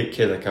like big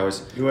kid. Like I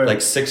was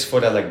like 6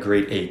 foot at like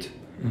grade 8.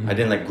 I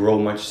didn't like grow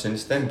much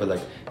since then, but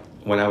like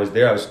when I was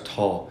there, I was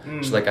tall.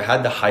 So like I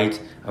had the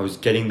height, I was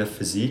getting the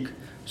physique.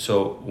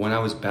 So when I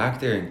was back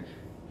there, and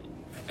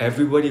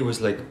everybody was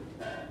like,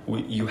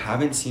 you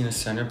haven't seen a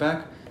center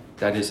back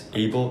that is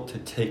able to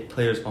take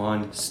players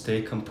on,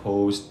 stay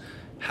composed,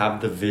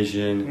 have the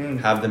vision,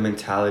 have the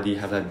mentality,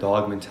 have that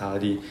dog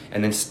mentality,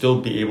 and then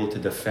still be able to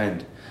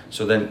defend.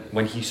 So then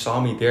when he saw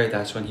me there,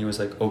 that's when he was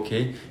like,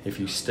 okay, if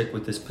you stick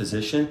with this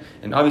position,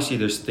 and obviously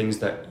there's things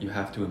that you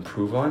have to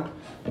improve on,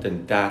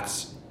 then that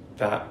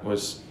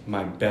was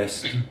my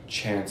best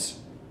chance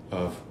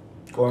of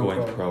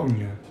going pro.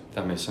 Yeah.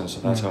 That makes sense.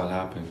 So that's how it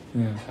happened.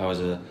 Yeah. I was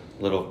a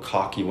little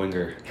cocky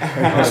winger.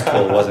 I was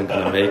told I wasn't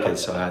going to make it,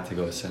 so I had to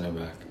go center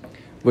back.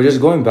 But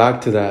just going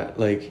back to that,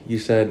 like you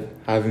said,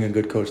 having a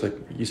good coach, like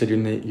you said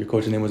your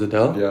coach's name was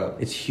Adele. Yeah.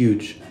 It's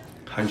huge.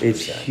 100%.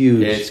 It's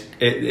huge.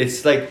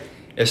 It's like,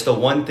 it's the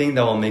one thing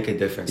that will make a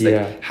difference.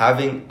 Like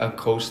having a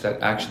coach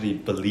that actually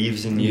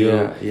believes in you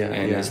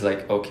and is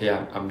like, okay,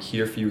 I'm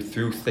here for you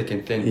through thick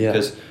and thin.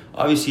 Because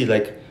obviously,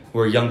 like,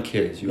 we're young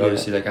kids. You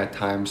obviously, like, at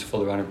times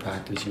fool around in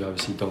practice. You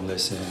obviously don't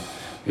listen.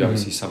 You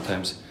obviously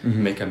sometimes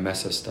make a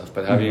mess of stuff.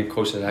 But having a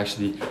coach that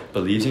actually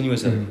believes in you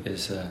is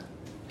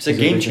a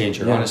game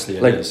changer. Honestly,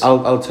 it is.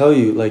 I'll tell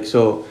you, like,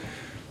 so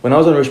when I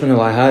was on Richmond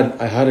Hill, I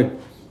had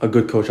a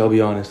good coach. I'll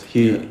be honest.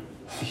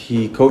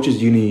 He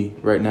coaches uni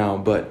right now,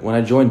 but when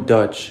I joined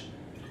Dutch,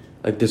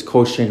 like, this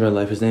coach changed my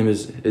life. His name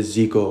is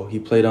Zico. He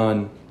played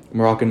on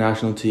Moroccan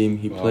national team.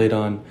 He played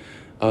on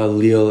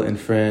Lille in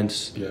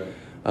France. Yeah.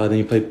 Then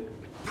he played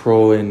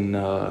pro in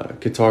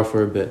Qatar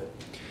for a bit.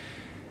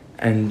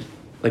 And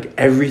like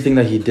everything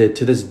that he did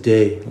to this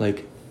day,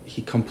 like,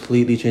 he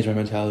completely changed my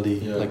mentality.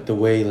 Yeah. Like the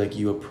way like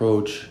you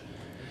approach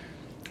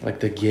like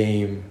the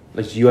game,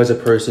 like you as a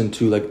person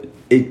too. Like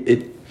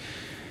it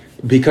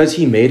because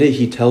he made it,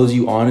 he tells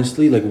you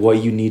honestly like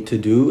what you need to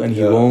do, and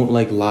he won't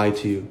like lie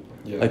to you.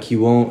 Yeah. Like he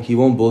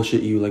won't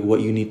bullshit you like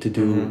what you need to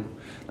do.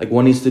 Like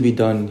what needs to be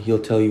done, he'll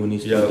tell you what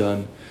needs to be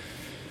done.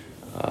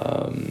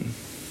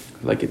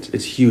 Like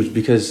it's huge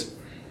because,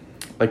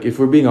 like, if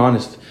we're being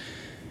honest,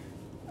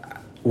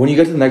 when you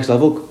get to the next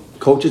level,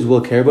 coaches will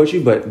care about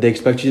you, but they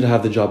expect you to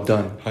have the job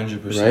done.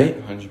 100%.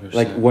 Right? 100%.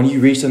 Like when you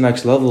reach the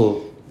next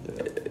level,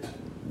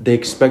 they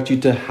expect you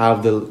to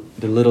have the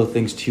little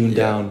things tuned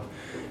down,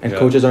 and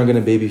coaches aren't going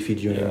to baby feed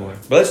you anymore.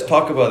 But let's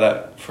talk about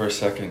that for a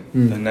second.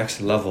 The next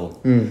level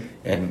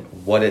and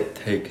what it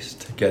takes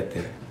to get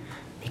there.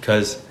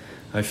 Because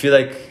I feel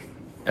like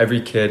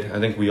every kid, I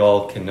think we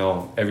all can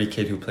know, every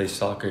kid who plays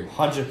soccer,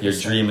 100%. Your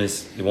dream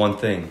is one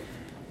thing.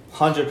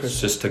 100%. It's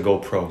just to go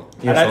pro.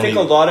 And I think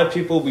a lot of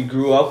people we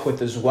grew up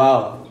with as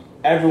well,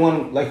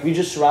 everyone, like, we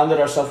just surrounded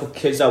ourselves with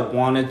kids that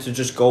wanted to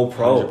just go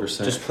pro.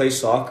 100%. Just play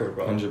soccer,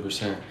 bro.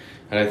 100%.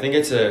 And I think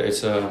it's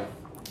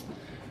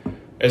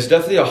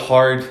definitely a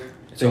hard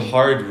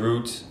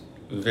route,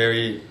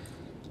 very,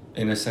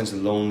 in a sense,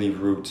 lonely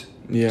route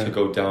to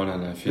go down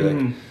on. I feel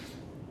like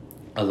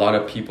a lot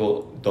of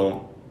people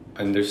don't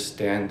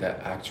understand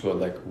that actual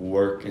like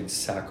work and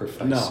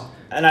sacrifice. No.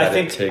 And I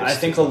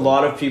think a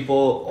lot of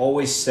people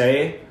always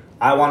say,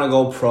 I want to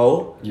go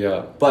pro.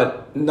 Yeah.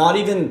 But not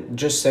even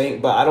just saying,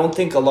 but I don't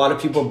think a lot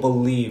of people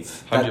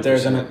believe that 100%.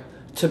 They're going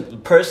to,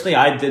 personally,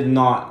 I did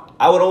not.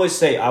 I would always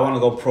say, I want to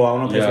go pro. I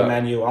want to play for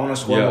Man U. I want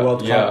to score in the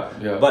World Cup.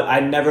 Yeah. But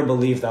I never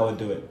believed I would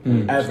do it.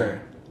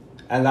 Ever.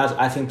 And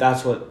I think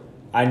that's what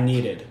I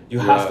needed. You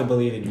have to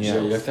believe in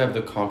yourself. Yeah, you have to have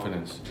the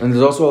confidence. And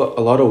there's also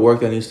a lot of work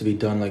that needs to be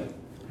done, like,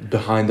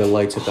 behind the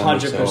lights, if that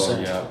makes sense.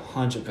 100%. Yeah.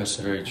 100%. That's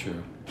very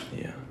true.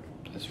 Yeah.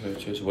 That's very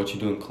true. So what you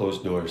do in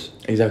closed doors.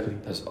 Exactly.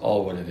 That's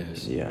all what it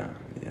is. Yeah.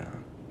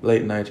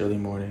 Late nights, early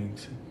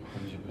mornings.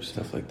 100%.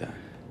 Stuff like that.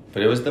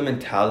 But it was the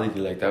mentality,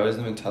 like, that was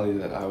the mentality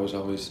that I was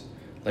always,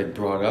 like,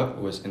 brought up,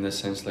 was in the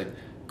sense, like,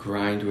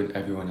 grind when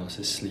everyone else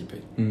is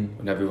sleeping.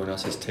 When everyone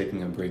else is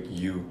taking a break,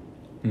 you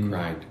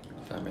grind,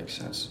 if that makes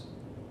sense.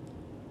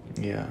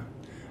 Yeah.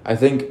 I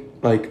think,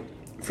 like,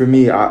 for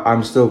me,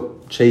 I'm still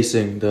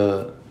chasing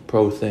the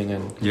pro thing,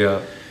 and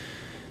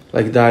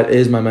like, that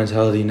is my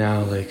mentality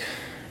now. Like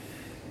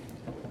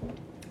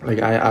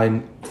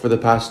I for the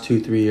past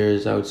 2-3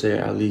 years, I would say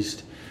at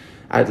least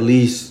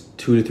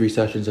 2 to 3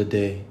 sessions a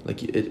day.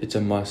 Like, it's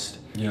a must.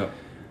 Yeah.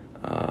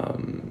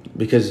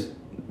 Because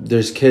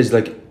there's kids,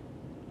 like,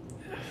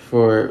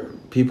 for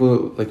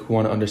people like who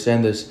want to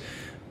understand this,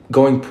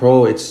 going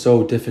pro, it's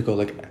so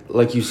difficult.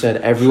 Like you said,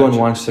 everyone 100%.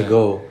 Wants to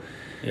go.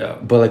 Yeah.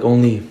 But like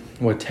only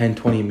 10,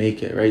 20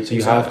 make it, right? So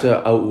you have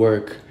to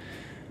outwork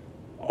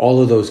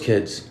all of those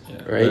kids,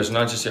 right? It's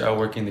not just you're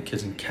outworking the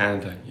kids in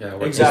Canada. Yeah,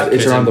 exactly.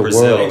 It's around the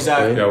Brazil. world.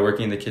 Exactly. Right? You're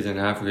working the kids in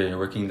Africa. You're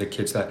working the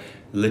kids that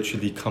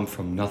literally come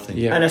from nothing.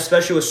 Yeah. And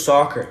especially with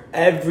soccer,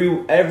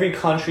 every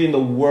country in the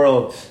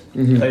world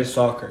plays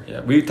soccer.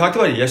 Yeah, we talked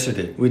about it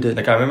yesterday. We did.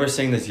 Like I remember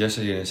saying this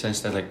yesterday in a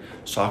sense that like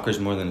soccer is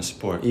more than a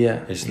sport.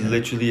 Yeah, it's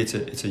literally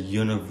it's a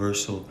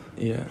universal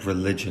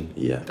religion.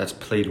 Yeah, that's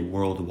played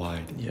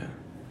worldwide. Yeah.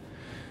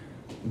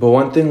 But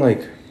one thing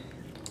like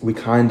we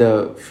kind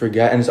of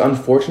forget, and it's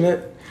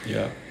unfortunate.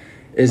 Yeah.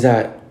 Is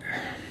that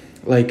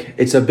like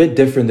it's a bit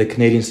different, the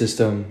Canadian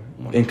system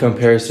 100%. In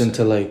comparison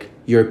to like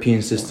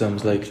European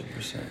systems. 100%. Like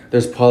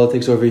there's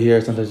politics over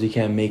here. Sometimes you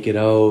can't make it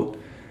out.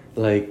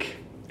 Like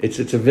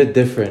it's a bit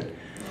different.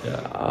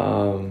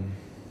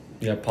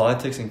 Yeah.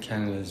 Politics in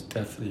Canada is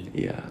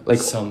definitely like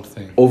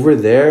something. Over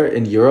there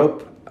in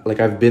Europe, like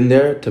I've been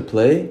there to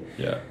play.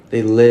 Yeah.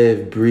 They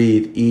live,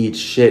 breathe, eat,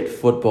 shit,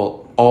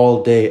 football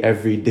all day,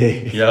 every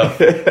day. Yeah.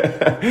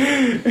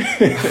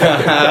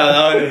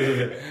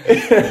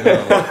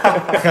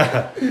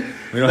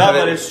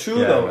 But it's true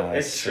though.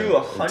 It's true,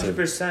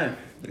 100%.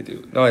 They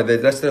do. No,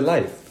 that's their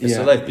life. It's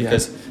their life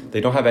because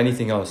they don't have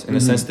anything else. In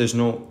a sense, there's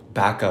no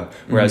backup.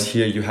 Whereas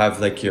here, you have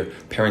like your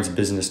parents'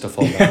 business to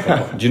fall back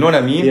on. Do you know what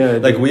I mean? Yeah.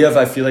 Like we have,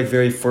 I feel like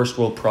very first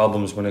world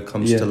problems when it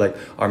comes to like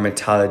our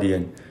mentality,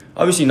 and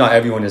obviously not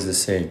everyone is the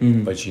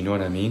same. But you know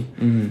what I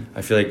mean?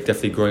 I feel like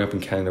definitely growing up in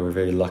Canada, we're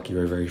very lucky.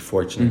 We're very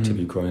fortunate to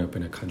be growing up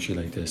in a country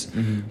like this.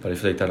 But I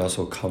feel like that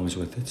also comes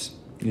with its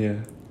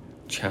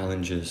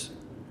challenges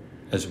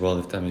as well,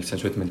 if that makes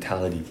sense, with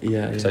mentality.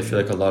 Because I feel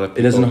like a lot of people...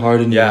 It doesn't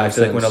harden you. Yeah, I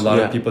feel like when a lot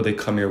of people, they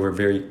come here, we're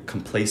very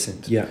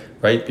complacent. Yeah.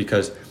 Right?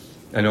 Because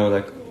I know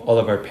like all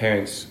of our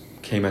parents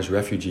came as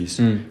refugees,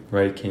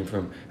 right? Came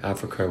from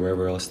Africa or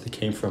wherever else they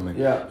came from. And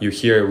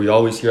we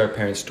always hear our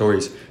parents'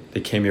 stories.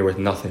 They came here with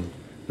nothing.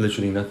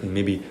 Literally nothing.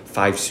 Maybe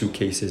 5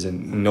 suitcases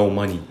and no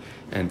money.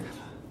 And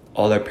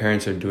all our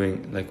parents are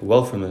doing like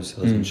well for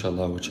themselves,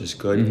 inshallah, which is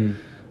good.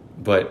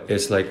 But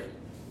it's like,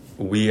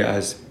 we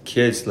as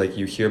kids, like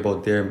you hear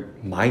about their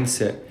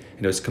mindset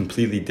and it was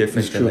completely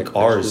different than like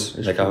ours.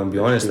 Like I'm gonna be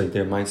honest, like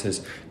their mindset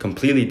is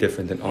completely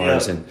different than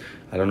ours. And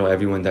I don't know,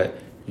 everyone that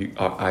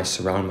I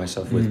surround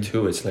myself with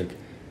too, it's like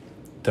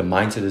the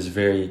mindset is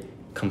very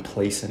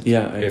complacent.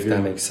 If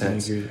that makes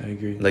sense. I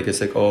agree. Like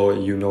it's like, oh,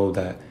 you know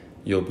that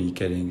you'll be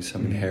getting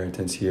some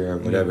inheritance here or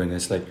whatever, and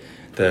it's like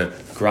the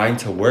grind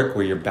to work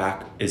where your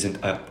back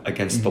isn't up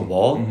against the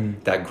wall,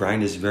 that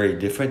grind is very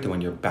different than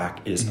when your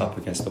back is up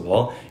against the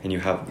wall and you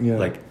have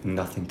like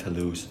nothing to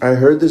lose. I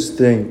heard this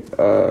thing,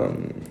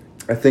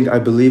 I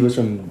believe it's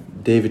from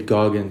David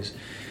Goggins.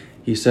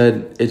 He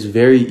said it's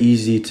very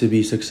easy to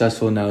be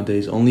successful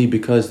nowadays only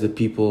because the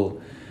people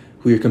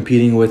who you're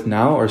competing with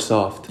now are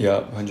soft.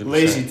 100%.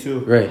 Lazy too.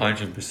 Right.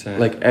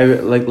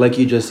 100%. Like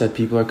you just said,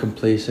 people are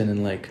complacent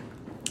and like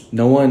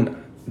no one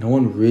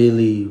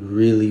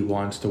really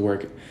wants to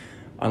work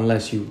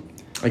unless you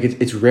like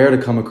it's rare to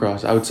come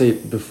across. I would say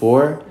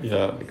before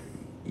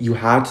you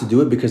had to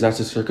do it because that's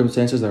the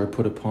circumstances that were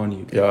put upon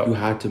you. You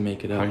had to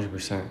make it up.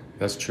 100%.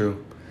 That's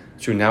true.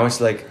 Now it's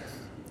like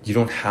you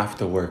don't have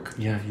to work.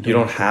 You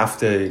don't have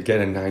to get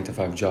a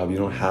 9-to-5 job. You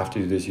don't have to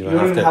do this. You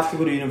don't even have to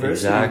go to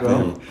university. Exactly.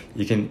 Bro.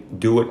 You can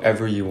do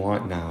whatever you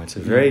want now. It's a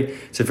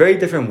very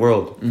different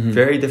world.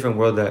 Very different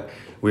world that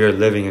we are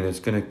living in. It's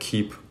gonna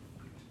keep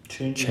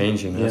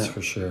changing. That's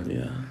for sure.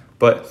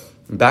 But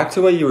back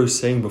to what you were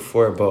saying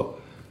before about,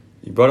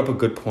 you brought up a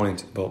good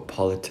point about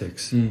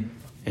politics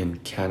in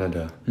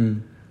Canada.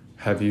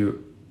 Have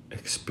you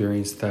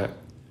experienced that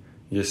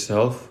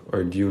yourself,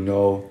 or do you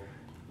know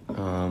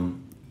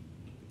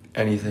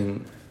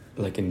anything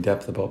like in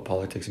depth about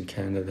politics in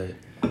Canada that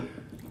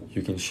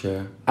you can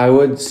share? I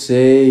would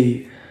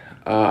say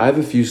I have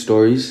a few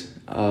stories.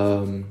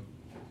 I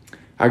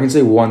can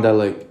say one that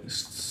like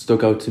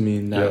stuck out to me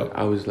and that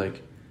I was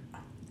like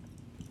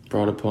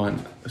brought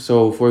upon.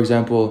 So for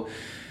example,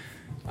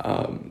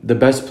 the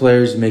best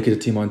players make it to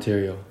Team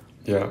Ontario.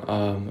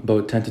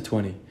 About 10 to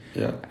 20.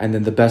 And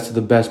then the best of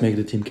the best make it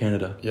to Team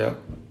Canada.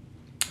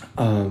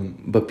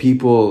 But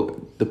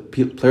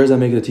players that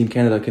make it to Team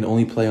Canada can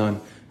only play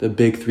on the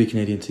big 3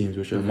 Canadian teams,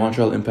 which are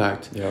Montreal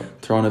Impact,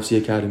 Toronto FC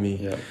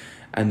Academy,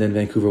 and then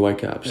Vancouver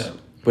Whitecaps.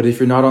 But if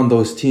you're not on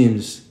those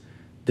teams,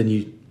 then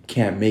you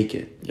can't make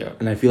it.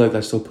 And I feel like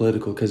that's so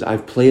political because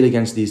I've played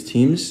against these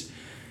teams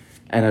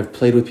and I've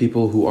played with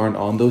people who aren't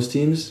on those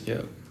teams.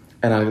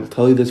 And I'll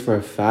tell you this for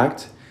a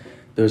fact.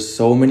 There's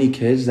so many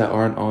kids that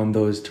aren't on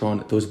those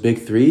big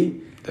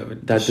 3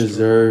 that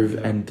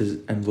deserve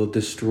and will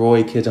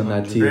destroy kids on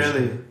that team.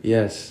 Really?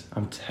 Yes,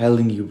 I'm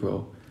telling you,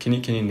 bro. Can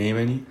you name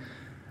any?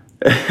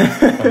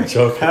 I'm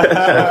joking.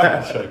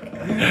 I'm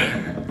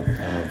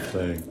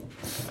playing.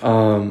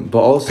 But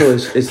also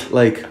it's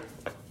like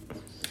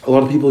a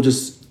lot of people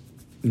just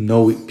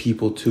know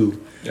people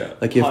too.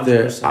 Like if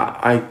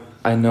 100%.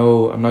 I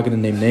know, I'm not gonna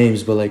name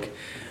names, but like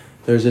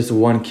there's this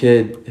one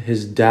kid,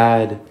 his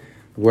dad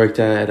worked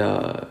at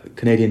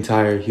Canadian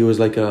Tire. He was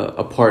like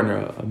a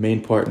partner, a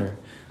main partner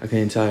at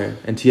Canadian Tire,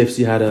 and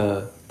TFC had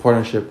a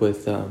partnership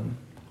with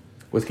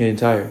Canadian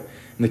Tire.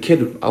 And the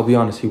kid, I'll be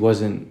honest, he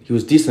was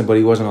decent, but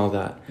he wasn't all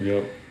that.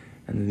 Yep.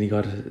 And then he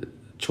got a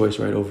choice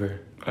right over.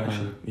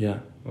 Actually. Yeah.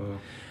 Wow.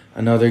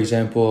 Another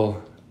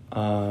example,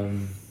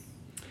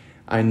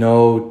 I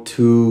know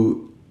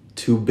two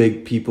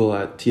big people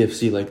at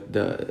TFC, like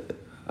the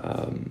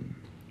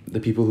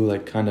people who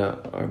like kind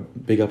of are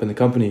big up in the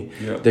company.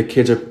 Yep. Their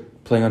kids are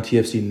playing on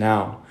TFC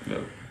now.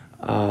 Yep.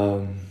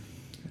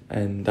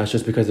 And that's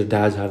just because their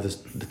dads have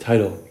the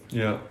title.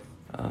 Yeah.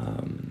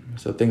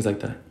 So things like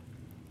that.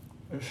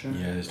 For sure.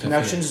 Yeah,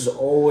 connections is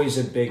always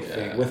a big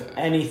thing with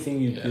anything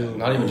you do.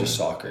 Not even just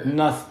soccer.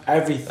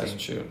 Everything.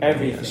 That's true.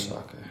 Everything.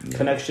 Soccer. Yeah.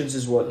 Connections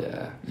is what.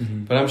 Yeah.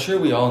 Mm-hmm. But I'm sure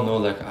we all know,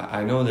 like,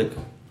 I know, like,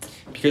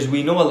 because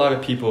we know a lot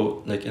of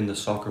people, like, in the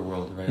soccer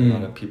world, right? A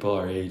lot of people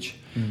our age.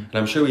 And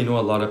I'm sure we know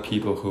a lot of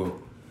people who,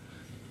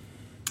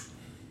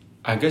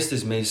 I guess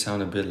this may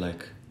sound a bit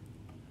like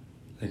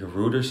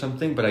rude or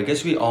something, but I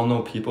guess we all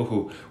know people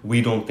who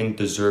we don't think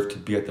deserve to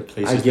be at the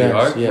places they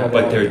are,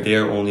 but they're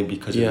there only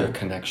because of their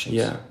connections.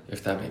 Yeah.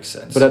 If that makes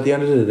sense. But at the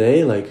end of the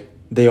day, like,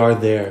 they are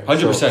there.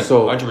 100%.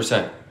 So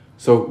 100%.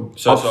 So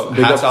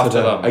hats off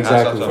to them.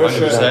 Exactly.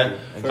 100%.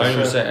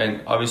 100%.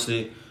 And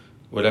obviously,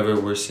 whatever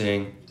we're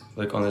saying,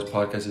 like, on this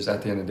podcast is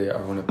at the end of the day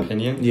our own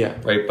opinion. Yeah.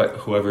 Right? But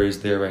whoever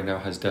is there right now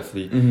has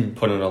definitely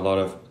put in a lot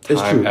of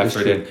time,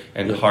 effort,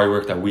 and hard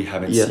work that we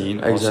haven't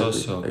seen also.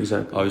 So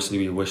obviously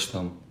we wish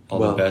them all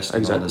the best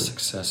and all the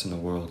success in the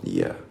world.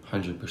 Yeah.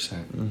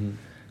 100%.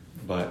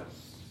 But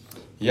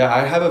yeah,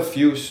 I have a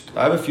few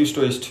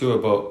stories too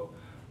about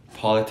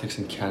politics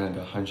in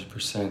Canada,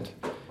 100%.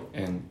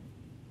 And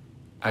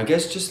I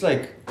guess just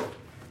like,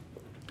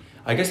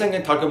 I guess I'm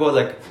gonna talk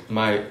about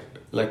my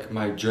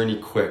journey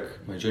quick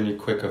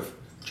of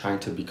trying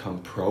to become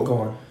pro.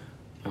 Go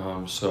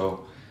on.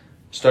 So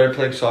started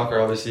playing soccer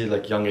obviously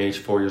like young age,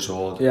 4 years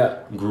old. Yeah.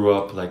 Grew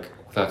up like,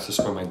 that's the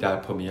sport my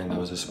dad put me in. That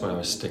was the sport I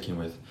was sticking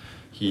with.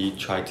 He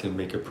tried to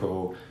make it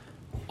pro,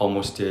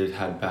 almost did,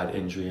 had bad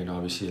injury, and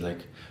obviously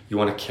like you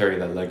want to carry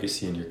that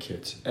legacy in your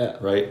kids,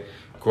 right?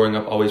 Growing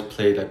up, I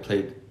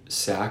played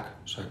SAC,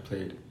 so I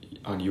played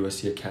on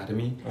USC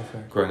Academy.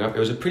 Okay. Growing up, it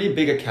was a pretty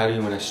big academy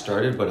when I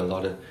started, but a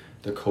lot of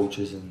the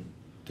coaches and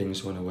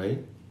things went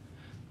away.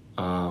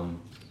 And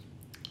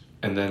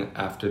then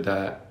after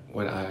that,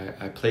 when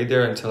I played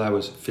there until I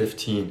was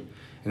 15,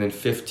 and then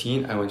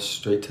 15 I went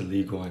straight to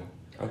League One.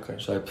 Okay.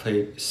 So I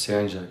played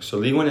Sanjak. So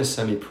League One is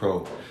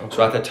semi-pro. Okay.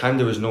 So at that time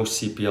there was no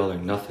CPL or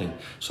nothing.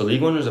 So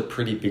League One was a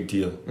pretty big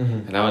deal.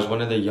 And I was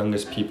one of the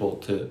youngest people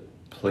to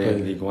play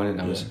in League One,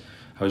 and I was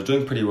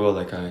doing pretty well.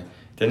 Like, I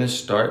didn't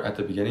start at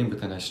the beginning, but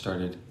then I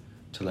started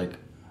to like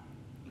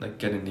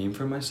get a name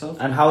for myself.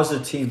 And how was the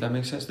team? If that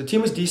makes sense. The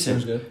team was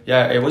decent. It was good.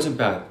 Yeah, it wasn't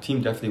bad. The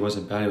team definitely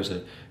wasn't bad. It was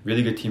a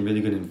really good team,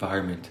 really good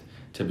environment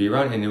to be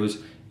around, and it was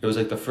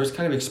like the first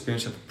kind of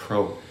experience of a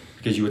pro,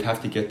 because you would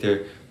have to get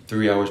there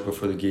 3 hours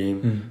before the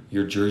game.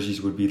 Your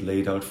jerseys would be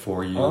laid out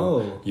for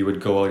you. You would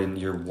go out in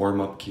your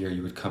warm-up gear.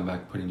 You would come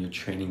back, put in your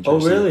training jersey. Oh,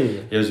 really?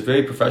 It was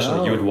very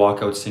professional. You would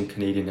walk out, sing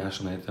Canadian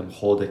National Anthem,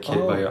 hold a kid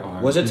by your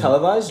arm. Was it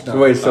televised? No.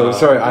 Wait, so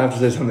sorry, I have to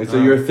say something. So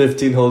you were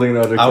 15 holding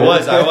another kid? I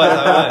was.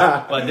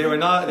 But they were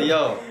not, they were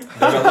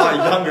a lot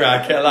younger,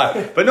 I can't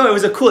lie. But no, it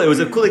was a cool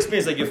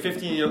experience. Like, you're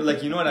 15, you're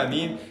like, you know what I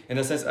mean? In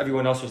a sense,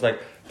 everyone else was like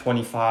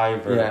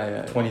 25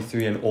 or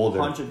 23 and older.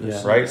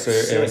 100%. Right? So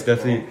it was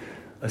definitely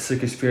a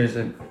sick experience.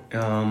 And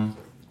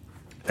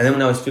then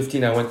when I was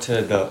 15, I went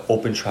to the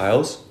open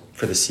trials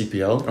for the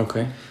CPL.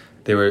 Okay.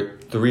 There were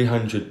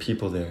 300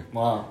 people there.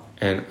 Wow.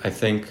 And I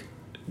think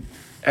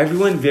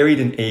everyone varied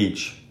in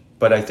age,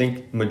 but I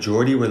think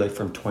majority were like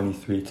from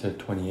 23 to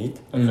 28.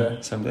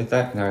 Okay. Something like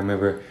that. And I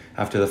remember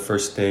after the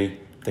first day,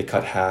 they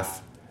cut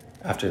half.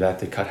 After that,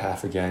 they cut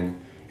half again.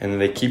 And then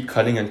they keep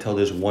cutting until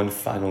there's one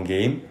final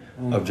game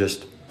of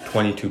just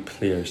 22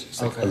 players.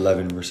 It's like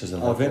 11 versus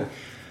 11. Okay.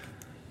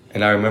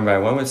 And I remember I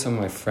went with some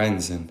of my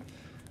friends, and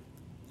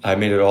I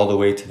made it all the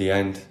way to the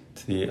end,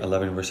 to the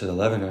 11 versus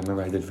 11. I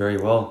remember I did very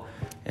well,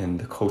 and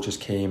the coaches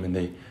came and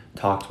they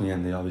talked to me,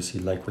 and they obviously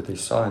liked what they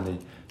saw, and they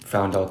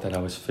found out that I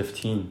was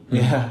 15.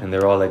 Yeah. And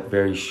they're all like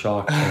very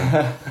shocked.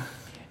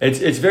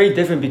 It's very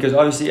different because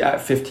obviously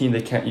at 15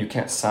 you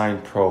can't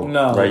sign pro.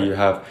 No.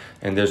 Right?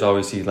 And there's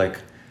obviously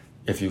like,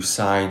 if you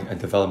sign a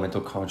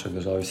developmental contract,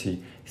 there's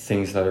obviously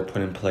things that are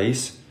put in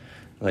place.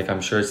 Like,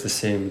 I'm sure it's the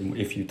same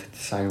if you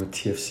sign with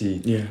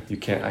TFC. Yeah. You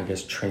can't, I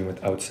guess, train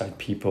with outside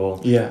people.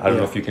 Yeah. I don't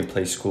know if you can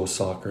play school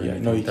soccer or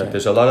anything like that.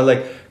 There's a lot of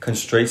like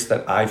constraints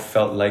that I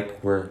felt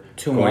like were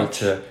too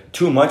much,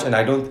 and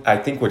I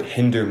think would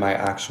hinder my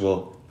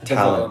actual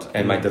talent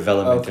and my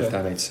development, if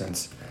that makes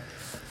sense.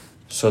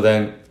 So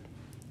then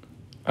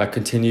I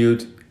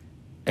continued,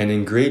 and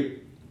in grade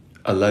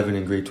 11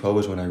 and grade 12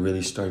 was when I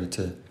really started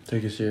to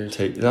take it serious.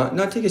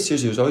 Not take it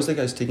seriously. It was always like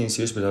I was taking it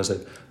serious, but I was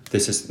like,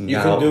 this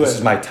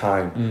is my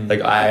time. Like,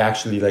 I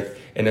actually, like,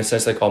 in a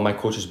sense, like, all my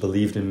coaches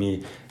believed in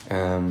me.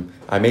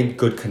 I made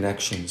good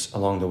connections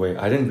along the way.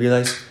 I didn't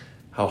realize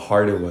how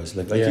hard it was.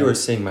 Like you were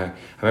saying, I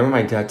remember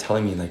my dad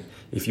telling me, like,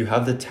 if you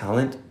have the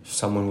talent,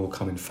 someone will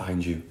come and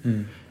find you.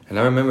 And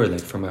I remember,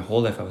 like, for my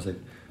whole life, I was like,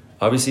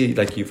 obviously,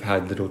 like, you've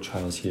had little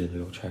trials here,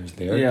 little trials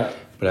there. Yeah.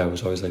 But I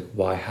was always like,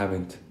 why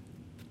haven't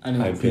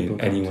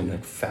anyone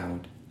like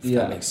found? If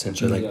that makes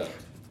sense. Or like,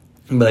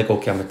 I'm like,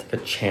 okay, I'm gonna take a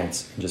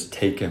chance and just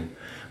take him.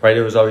 Right?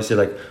 It was obviously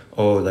like,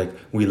 oh, like,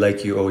 we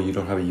like you. Oh, you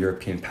don't have a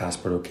European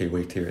passport. Okay,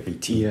 wait till you're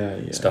 18.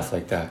 Yeah. Stuff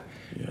like that.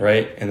 Yeah.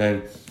 Right? And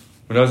then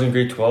when I was in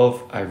grade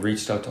 12, I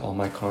reached out to all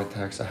my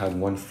contacts. I had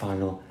one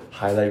final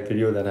highlight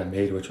video that I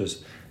made, which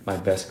was my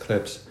best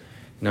clips.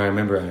 Now I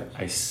remember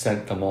I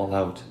sent them all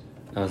out.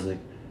 I was like,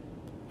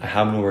 I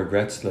have no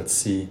regrets. Let's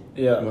see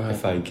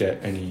if I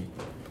get any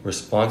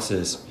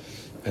responses.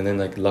 And then,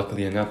 like,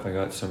 luckily enough, I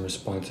got some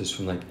responses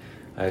from, like,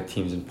 I had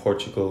teams in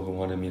Portugal who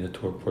wanted me to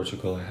tour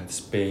Portugal. I had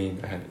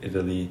Spain. I had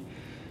Italy.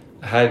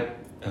 I had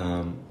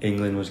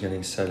England was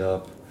getting set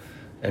up.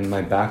 And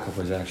my backup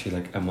was actually,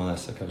 like,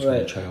 MLS. Like, I was going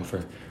to try out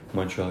for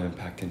Montreal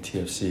Impact and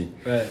TFC.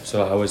 Right.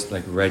 So I was,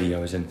 like, ready. I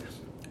was in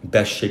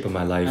best shape of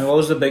my life. And what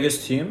was the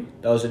biggest team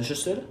that was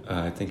interested?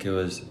 I think it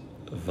was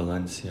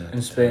Valencia.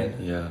 In Spain?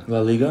 Yeah.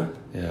 La Liga?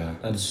 Yeah.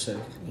 That's sick.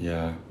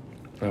 Yeah.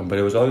 But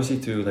it was obviously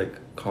through, like,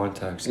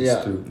 contacts.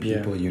 It's through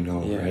people you know,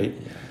 right?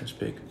 Yeah, that's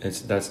big.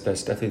 That's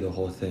definitely the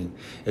whole thing.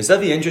 It's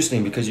definitely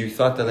interesting because you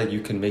thought that, like,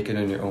 you can make it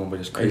on your own, but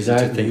it's crazy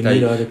to think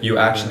that you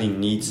actually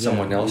need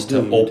someone else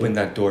to open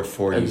that door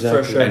for you.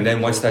 Exactly. For sure. And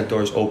then once that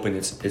door is open,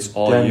 it's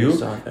all you.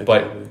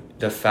 But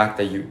the fact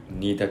that you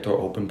need that door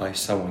opened by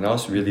someone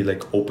else really,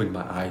 like, opened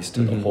my eyes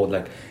to the whole,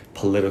 like,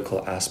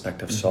 political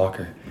aspect of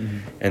soccer.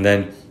 And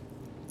then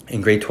in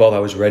grade 12, I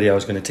was ready. I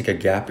was going to take a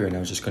gap year and I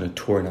was just going to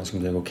tour and I was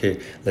going to be like,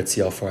 okay, let's see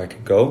how far I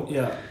can go.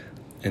 Yeah.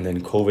 And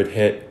then COVID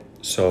hit.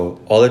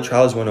 So all the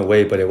trials went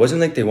away, but it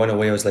wasn't like they went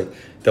away. It was like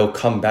they'll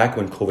come back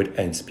when COVID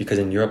ends, because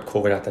in Europe,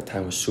 COVID at that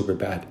time was super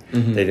bad.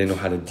 They didn't know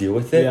how to deal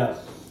with it. Yeah.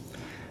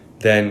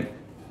 Then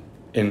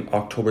in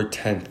October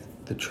 10th,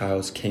 the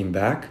trials came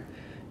back,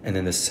 and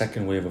then the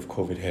second wave of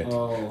COVID hit.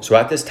 Oh. So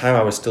at this time,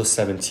 I was still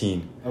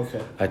 17.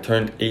 Okay. I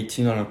turned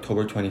 18 on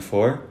October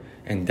 24,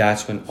 and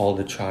that's when all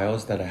the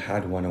trials that I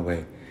had went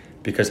away,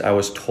 because I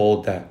was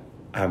told that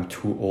I'm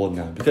too old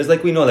now. Because,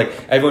 like, we know, like,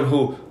 everyone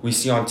who we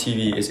see on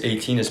TV is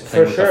 18, is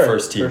playing with the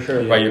first team.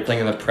 Right? You're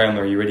playing in the Prem,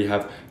 or you already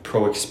have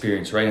pro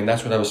experience, right? And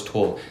that's what I was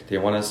told. They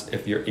want us,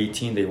 if you're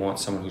 18, they want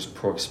someone who's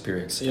pro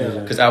experience. Yeah.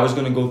 Because I was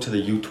going to go to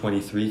the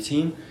U23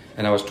 team,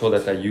 and I was told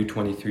that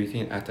U23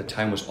 team at the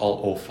time was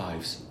all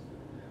 05s.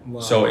 Wow.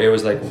 So it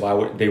was like, why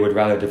would they would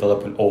rather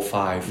develop an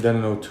 05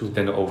 than an 02.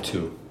 Than an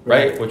 02,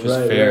 right? Which was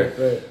fair.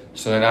 Right.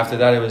 So then after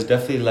that, it was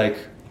definitely like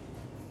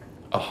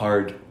a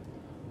hard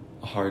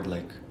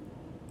like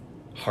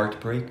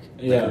heartbreak,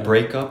 like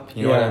breakup.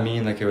 You know what I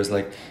mean? Like, it was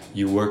like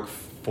you work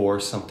for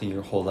something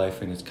your whole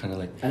life, and it's kind of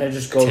like, and it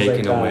just goes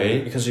taken like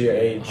away because of your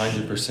age.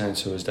 100%.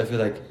 So it was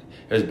definitely like,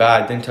 it was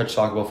bad. Didn't touch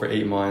soccer ball for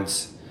 8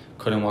 months.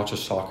 Couldn't watch a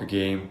soccer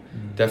game.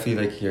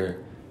 Definitely like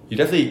you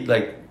definitely,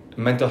 like,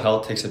 mental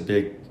health takes a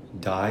big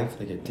dive.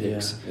 Like, it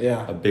takes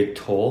a big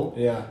toll.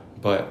 Yeah.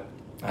 But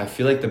I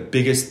feel like the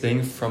biggest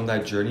thing from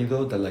that journey,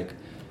 though, that, like,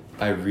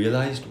 I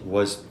realized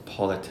was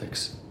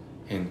politics,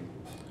 and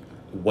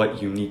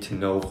what you need to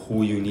know,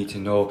 who you need to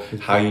know,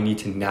 how you need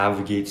to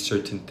navigate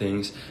certain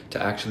things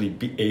to actually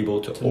be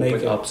able to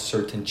open up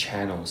certain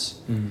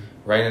channels,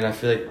 right? And I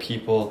feel like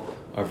people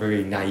are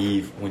very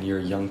naive when you're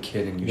a young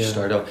kid and you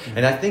start out.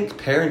 And I think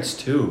parents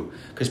too,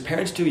 because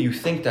parents too, you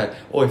think that,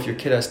 oh, if your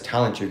kid has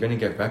talent, you're going to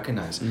get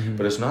recognized.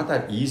 But it's not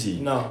that easy.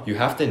 No. You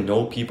have to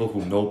know people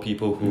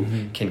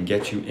who can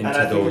get you into those.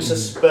 And I think it's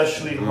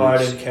especially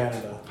hard in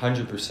Canada.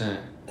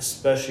 100%.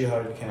 Especially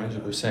hard in Canada.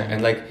 100%.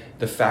 And, like,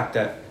 the fact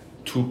that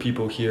two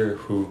people here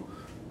who,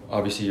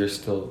 obviously you're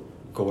still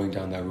going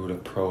down that route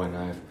of pro, and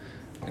I've,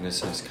 in a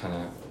sense, kind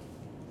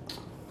of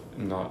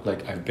not,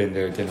 like, I've been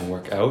there, it didn't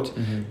work out,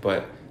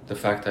 but the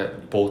fact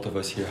that both of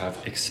us here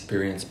have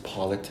experienced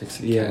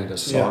politics in Canada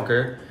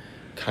soccer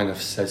kind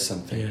of says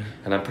something.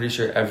 And I'm pretty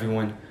sure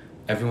everyone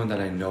that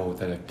I know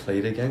that I've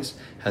played against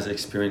has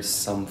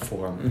experienced some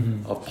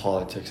form of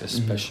politics,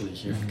 especially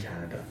here in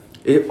Canada.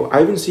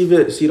 I even see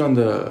it on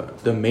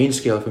the main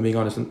scale, if I'm being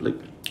honest. Like,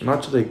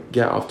 not to, like,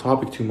 get off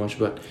topic too much,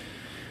 but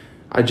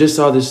I just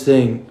saw this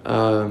thing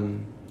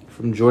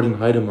from Jordan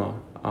Heidema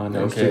on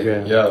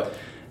Instagram.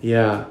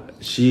 Yeah.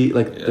 She,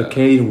 like, the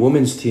Canadian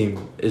women's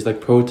team is, like,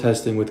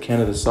 protesting with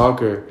Canada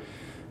Soccer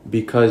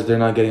because they're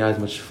not getting as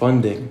much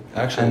funding.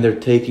 Actually. And they're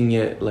taking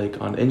it, like,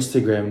 on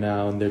Instagram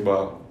now, and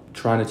they're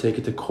trying to take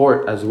it to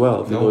court as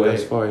well. No way.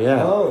 As far,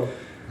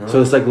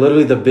 So it's, like,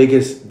 literally the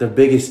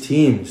biggest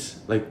teams,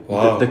 like,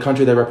 the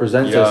country that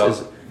represents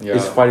us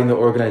is fighting the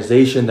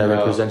organization that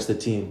represents the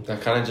team.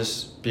 That kind of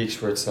just speaks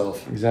for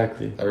itself.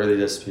 Exactly. That really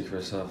does speak for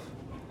itself.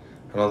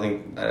 I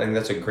think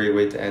that's a great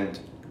way to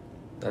end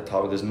that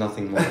topic. There's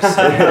nothing more to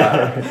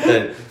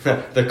say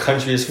than the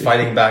country is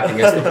fighting back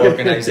against the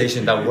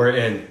organization that we're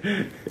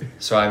in.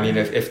 So, I mean,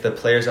 if the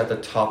players at the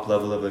top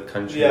level of the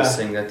country are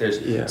saying that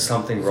there's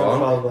something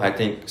wrong, I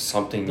think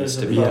something needs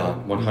to be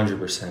done,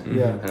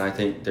 100%. And I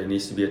think there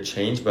needs to be a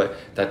change, but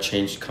that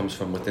change comes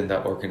from within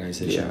that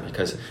organization,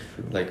 because,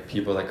 like,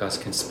 people like us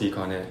can speak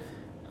on it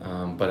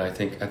But I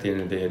think at the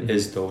end of the day, it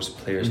is those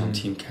players on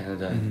Team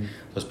Canada and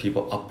those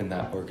people up in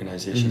that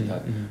organization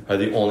that are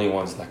the only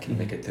ones that can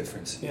make a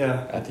difference.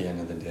 At the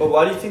end of the day. But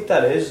why do you think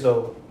that is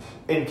though?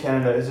 In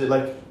Canada, is it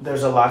like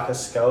there's a lack of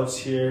scouts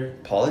here?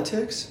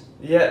 Politics?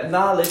 Yeah,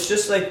 nah. It's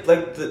just like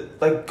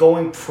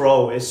going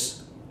pro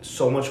is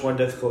so much more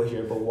difficult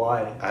here. But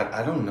why?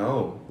 I don't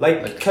know.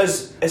 Like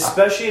because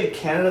especially in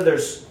Canada,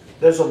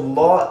 there's a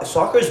lot.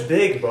 Soccer is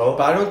big, bro.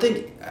 But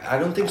I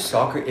don't think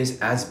soccer is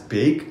as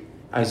big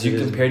as you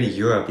compare to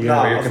Europe.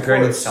 Yeah, or you're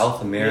comparing to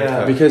South America.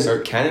 Yeah. Because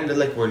or Canada,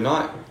 we're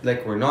not.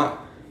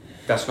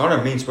 That's not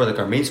our main sport. Like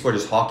our main sport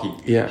is hockey.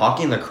 Yeah.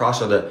 Hockey and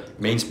lacrosse are the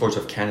main sports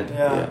of Canada.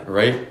 Yeah.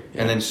 Right?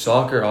 Yeah. And then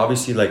soccer,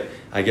 obviously,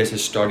 I guess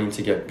is starting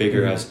to get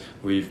bigger as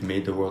we've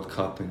made the World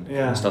Cup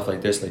and stuff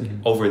like this.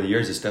 Over the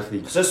years, it's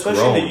definitely especially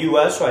grown. in the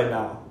U.S. right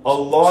now. A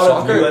lot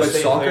of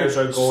USA players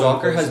are going.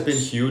 Soccer has been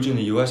huge in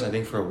the U.S. I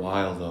think for a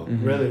while though.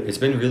 Really, it's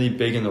been really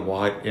big in the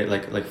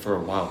like for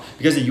a while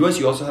because the U.S.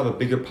 you also have a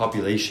bigger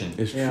population.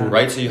 It's true,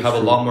 right? So you have a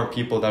lot more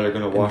people that are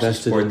going to watch the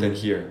sport than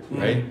here,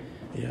 right?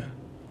 Yeah.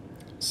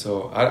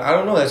 So I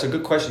don't know. That's a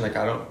good question.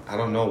 I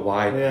don't know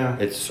why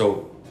it's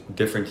so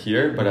different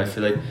here, but I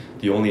feel like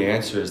the only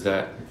answer is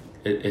that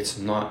it's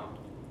not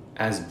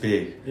as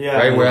big,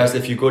 right? Whereas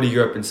if you go to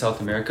Europe and South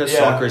America,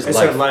 soccer is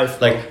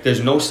life. Like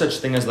there's no such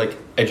thing as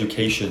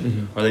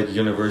education or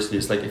university.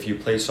 It's if you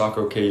play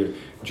soccer, okay, your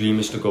dream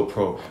is to go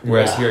pro.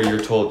 Whereas here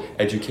you're told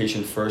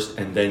education first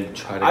and then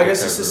try to. I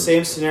guess it's the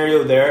same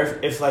scenario there.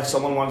 If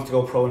someone wanted to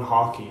go pro in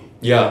hockey.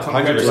 Yeah,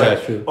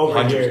 100%.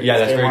 Over here, yeah,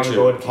 that's very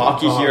true.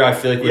 Hockey here, I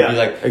feel like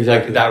would be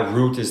exactly that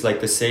route is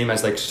the same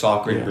as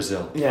soccer in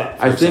Brazil. Yeah,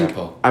 I think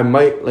I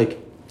might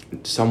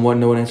somewhat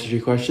know an answer to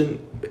your question.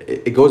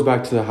 It goes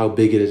back to how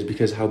big it is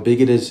because how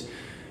big it is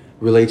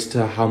relates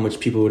to how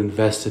much people would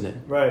invest in it.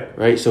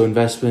 Right. So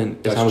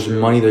investment is how much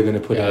money they're going to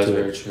put into it.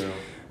 That's very true.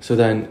 So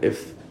then,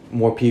 if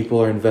more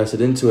people are invested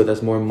into it,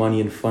 that's more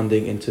money and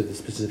funding into the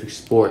specific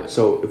sport.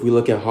 So if we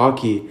look at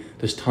hockey,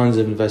 there's tons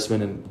of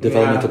investment and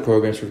developmental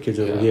programs for kids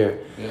over here.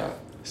 Yeah.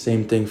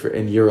 Same thing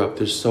in Europe.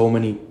 There's so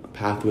many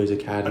pathways,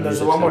 academies, and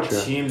there's a lot more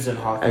teams in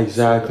hockey.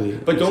 Exactly.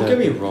 But don't get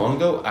me wrong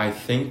though. I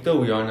think though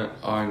we are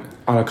on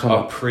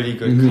a pretty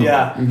good come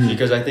up.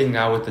 Because I think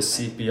now with the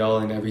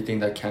CPL and everything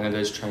that Canada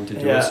is trying to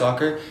do with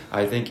soccer,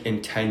 I think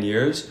in 10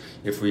 years,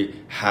 if we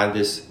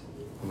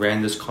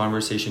ran this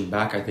conversation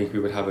back, I think we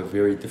would have a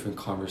very different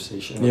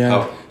conversation with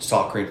how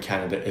soccer in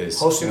Canada is.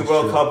 Hosting the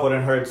World Cup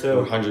wouldn't hurt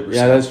too. 100%.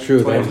 Yeah, that's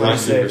true.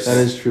 100%. That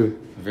is true.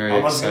 Very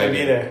Almost excited. Gonna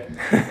be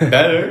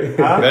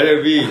there.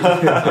 Better be.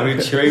 I mean,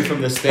 cheering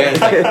from the stands.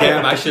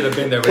 Damn, I should have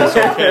been there, but it's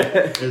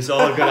okay. It's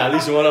all good. At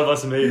least one of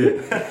us made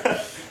it.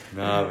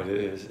 Nah, but it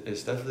is.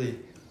 It's definitely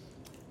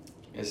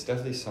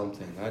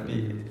something. That'd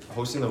be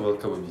hosting the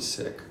World Cup would be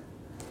sick.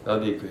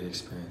 That'd be a great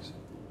experience.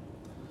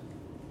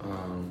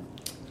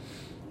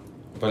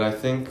 But I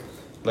think,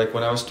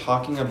 when I was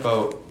talking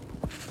about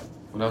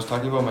my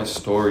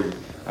story,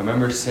 I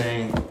remember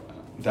saying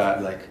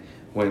that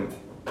when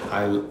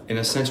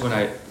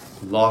I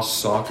lost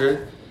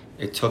soccer,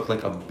 it took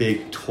a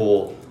big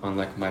toll on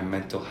my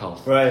mental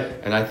health. Right.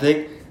 And I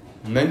think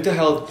mental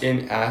health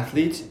in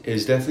athletes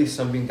is definitely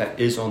something that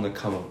is on the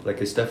come up.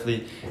 It's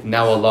definitely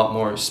now a lot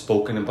more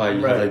spoken about.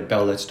 You have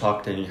Bell Let's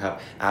Talk, then you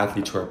have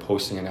athletes who are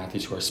posting and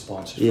athletes who are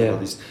sponsors for all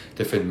these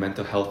different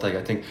mental health.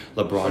 I think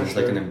LeBron is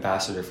an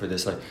ambassador for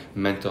this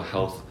mental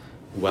health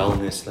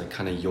wellness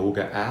kind of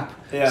yoga app.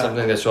 Yeah. Something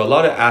like that. So a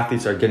lot of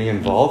athletes are getting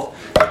involved.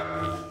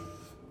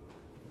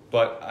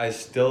 But I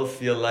still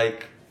feel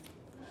like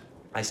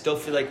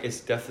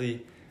it's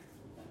definitely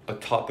a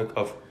topic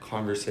of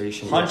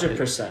conversation.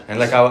 100%.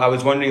 And I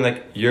was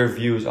wondering your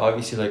views.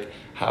 Obviously,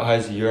 how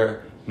has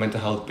your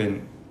mental health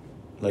been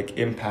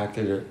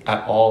impacted or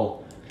at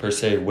all per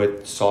se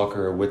with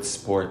soccer or with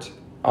sport?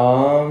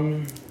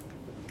 I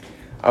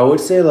would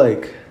say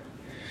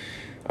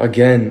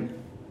again,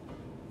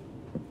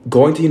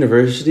 going to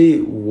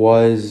university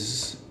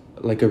was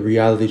a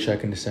reality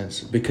check in a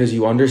sense because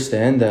you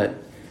understand that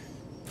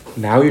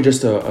now you're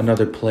just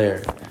another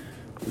player.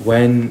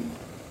 When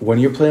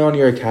you're playing on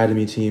your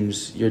academy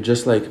teams, you're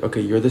just okay,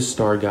 you're the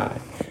star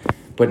guy.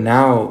 But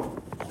now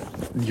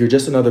you're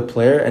just another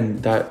player,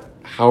 and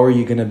how are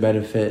you gonna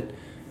benefit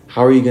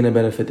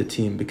the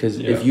team? Because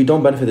if you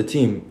don't benefit the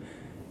team,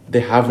 they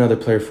have another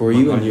player for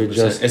you, 100%. And you're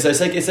just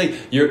it's like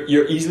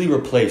you're easily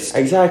replaced.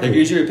 Exactly. You're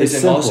easily replaced.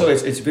 It's and simple.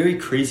 Also it's very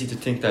crazy to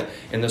think that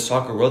in the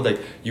soccer world,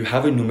 you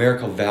have a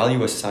numerical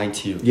value assigned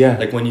to you.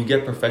 Yeah. When you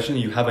get professional,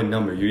 you have a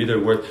number. You're either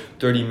worth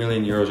 30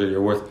 million euros or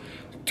you're worth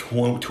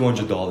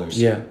 $200.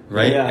 Yeah.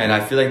 Right? Yeah. And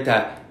I feel like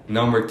that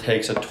number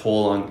takes a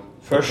toll on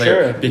for the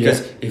player. Sure.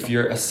 Because if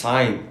you're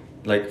assigned,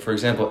 for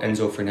example,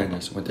 Enzo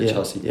Fernandez went to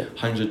Chelsea,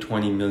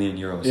 120 million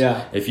euros.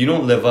 Yeah. If you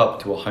don't live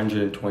up to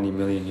 120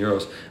 million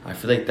euros, I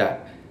feel like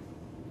that.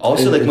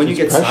 Also, when you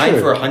get signed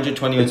for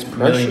 120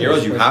 million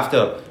euros, you have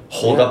to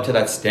hold up to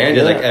that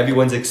standard.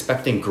 Everyone's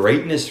expecting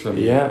greatness from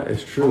you. Yeah,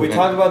 it's true. We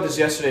talked about this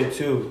yesterday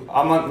too.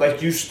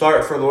 You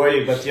start for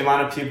Laurier, but the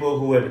amount of people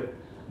who would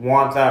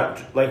want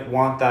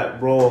that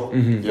role.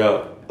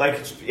 Yeah. like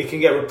it can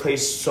get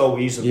replaced so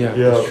easily. Yeah,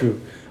 that's true.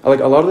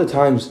 Like a lot of the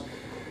times,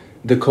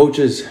 the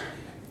coaches,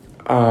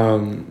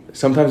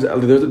 sometimes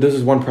this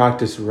is one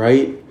practice,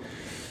 right?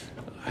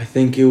 I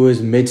think it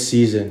was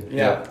mid-season.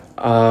 Yeah.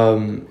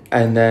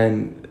 And then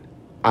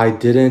I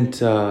didn't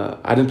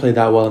play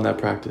that well in that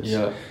practice.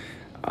 Yeah.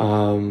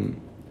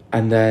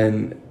 And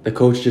then the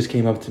coach just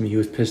came up to me. He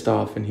was pissed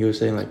off, and he was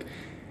saying like,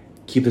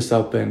 "Keep this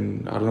up,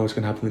 and I don't know what's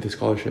gonna happen with the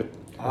scholarship."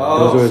 Oh,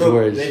 those were his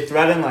words. They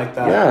threaten like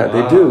that. Yeah,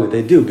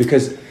 they do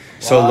because.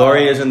 So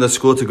Laurie isn't the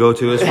school to go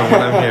to, is from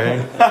what I'm hearing.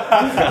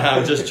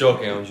 I'm just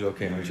joking.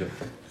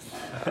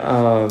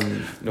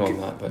 No, I'm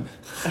not. But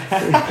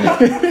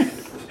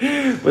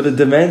but the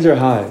demands are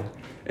high,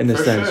 in a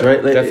sense, sure.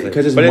 Right? Like,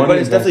 definitely. But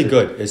it's definitely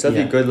good. It's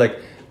definitely good. Like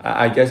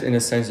I guess in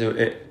a sense,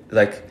 it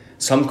like.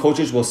 Some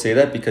coaches will say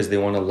that because they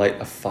want to light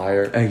a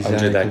fire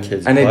under that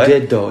kid's and butt. It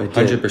did, though. It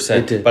did. 100%.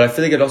 It did. But I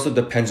feel like it also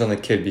depends on the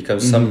kid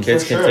because some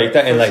kids can take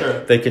that and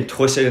like they can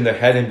twist it in their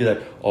head and be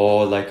like,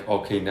 oh, like,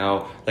 okay,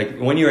 now. Like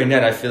when you're in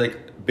net, I feel like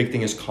big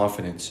thing is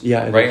confidence.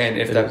 Yeah. Right? And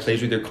if that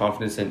plays with your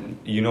confidence, then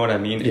you know what I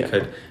mean? It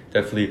could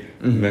definitely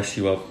mess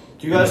you up.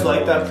 Do you guys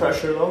like that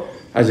pressure, though?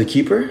 As a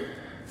keeper?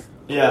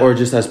 Yeah. Or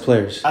just as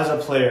players? As a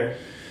player.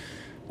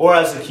 Or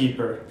as a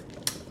keeper.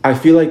 I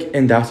feel like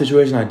in that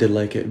situation, I did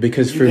like it.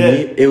 Because for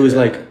me, it was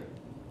like,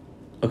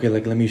 okay,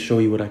 like let me show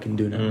you what I can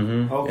do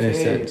now. Okay. In a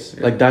sense,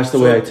 like that's the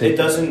way I take it. It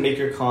doesn't make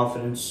your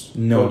confidence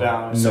go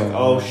down. It's like,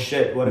 oh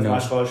shit, what if my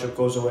scholarship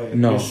goes away?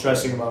 No. You're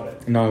stressing about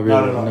it. Not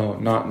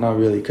really. Not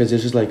really. Because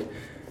it's just like,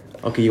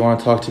 okay, you want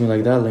to talk to me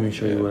like that? Let me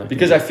show you what I can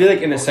Because do. I feel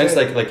like in a sense,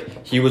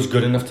 like he was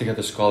good enough to get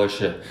the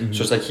scholarship.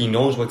 So it's like he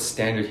knows what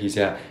standard he's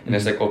at. And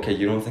it's like, okay,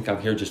 you don't think I'm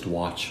here, just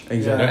watch.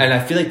 Exactly. And I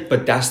feel like,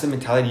 but that's the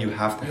mentality you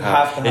have to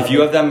have. If you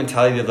have that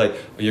mentality of like,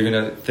 you're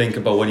going to think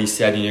about what he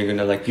said and you're going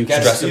to like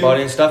stress about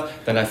it and stuff,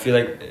 then I feel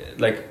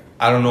like,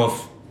 I don't know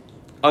if,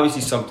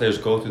 obviously some players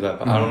go through that,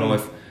 but I don't know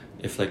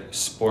if like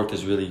sport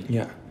is really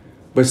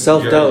but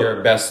self-doubt,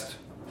 your best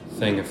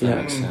thing, if that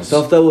makes sense.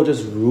 Self-doubt will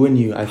just ruin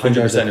you. I think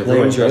 100% it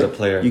ruins you as a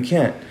player. You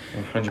can't.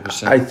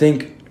 100%.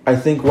 I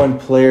think when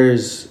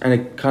players, and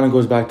it kind of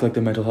goes back to like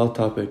the mental health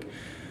topic,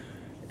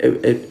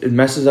 it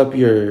messes up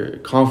your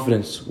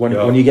confidence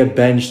when you get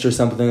benched or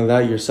something like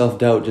that. Your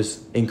self-doubt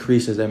just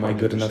increases. Am I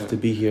good enough to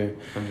be here?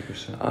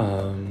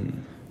 100%.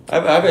 I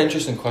have an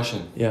interesting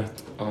question. Yeah.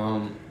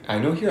 I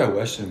know here at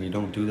Western we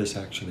don't do this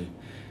actually.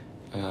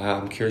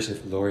 I'm curious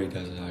if Laurie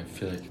does it. I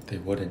feel like they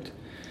wouldn't,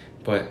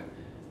 but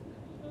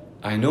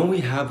I know we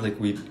have like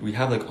we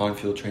have like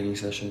on-field training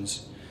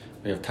sessions,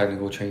 we have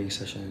technical training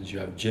sessions, you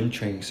have gym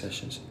training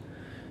sessions,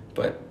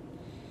 but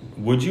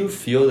would you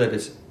feel that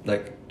it's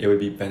like it would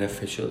be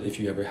beneficial if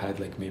you ever had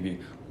like maybe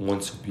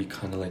once a week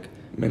kind of like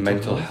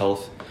mental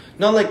health?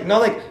 Not like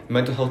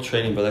mental health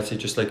training, but let's say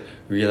just like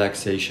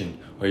relaxation,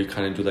 or you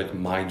kind of do like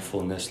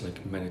mindfulness,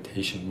 like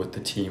meditation with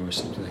the team or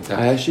something like that.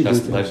 I actually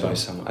that's do led think by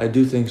so. someone. I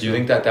do think so. Do you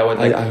think that would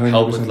like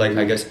help with like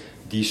agree. I guess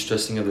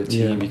de-stressing of the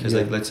team? Because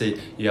like let's say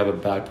you have a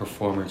bad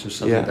performance or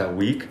something that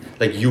week,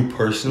 like you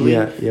personally,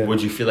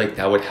 would you feel like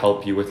that would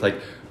help you with like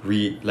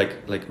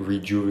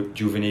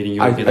rejuvenating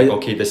you and be like,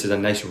 okay, this is a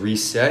nice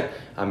reset,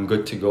 I'm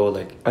good to go,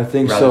 like I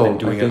think rather so. than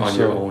doing it on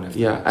your own?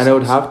 And it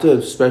would have to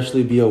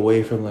especially be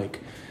away from like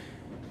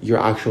your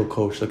actual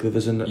coach. Like if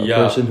there's a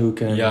person who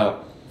can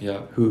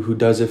who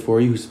does it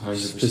for you, who's 100%.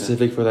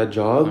 Specific for that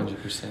job,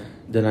 100%.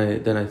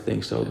 Then I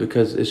think so,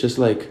 because it's just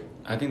like,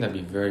 I think that'd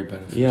be very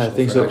beneficial. Yeah, I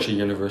think for so. Actually,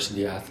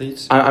 university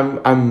athletes.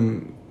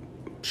 I'm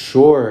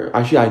sure.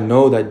 Actually, I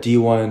know that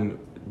D1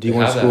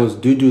 schools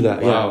do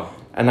that. Wow. Yeah.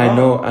 And I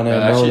know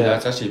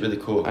that's actually really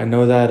cool. I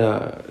know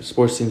that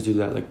sports teams do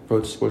that, like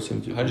pro sports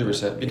teams do.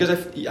 100%. Because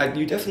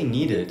you definitely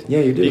need it. Yeah,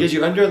 you do. Because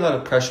you're under a lot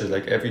of pressure.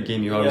 Like every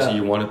game, you obviously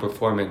you want to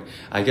perform, and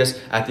I guess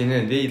at the end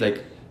of the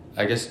day,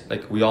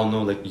 like we all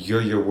know, like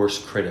you're your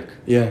worst critic.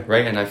 Yeah.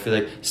 Right. And I feel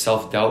like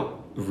self-doubt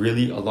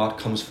really a lot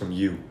comes from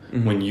you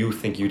when you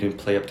think you didn't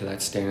play up to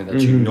that standard that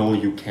you know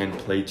you can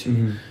play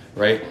to,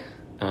 right?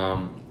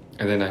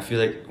 And then I feel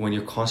like when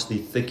you're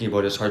constantly thinking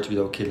about it, it's hard to be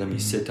like, okay, let me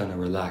sit down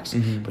and relax.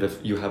 But if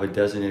you have a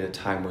designated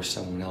time where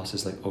someone else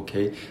is like,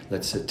 okay,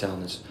 let's sit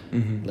down, let's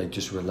like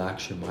just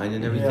relax your mind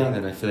and everything,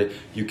 then I feel like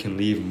you can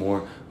leave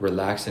more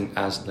relaxed, and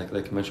as like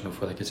I mentioned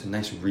before, like it's a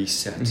nice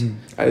reset. You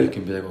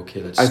can be like,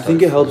 okay, let's start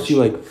think it helps you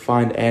like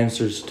find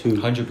answers too.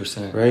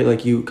 100%. Right?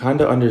 Like you kind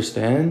of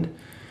understand.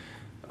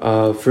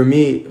 For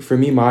me,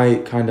 my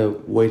kind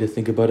of way to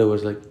think about it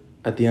was like,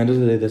 at the end of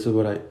the day, this is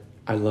what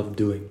I love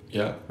doing.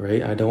 Yeah.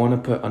 Right? I don't want to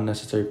put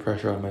unnecessary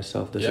pressure on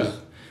myself. This is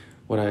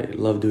what I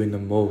love doing the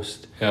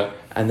most. Yeah.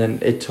 And then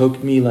it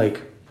took me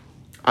like,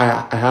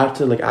 I had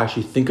to like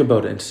actually think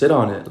about it and sit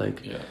on it.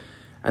 Like,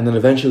 and then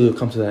eventually it'll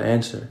come to that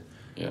answer.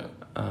 Yeah.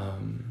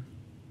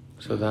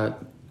 So that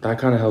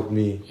kind of helped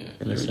me. Yeah.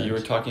 You were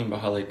talking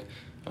about how like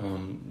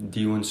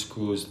D1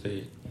 schools,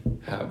 they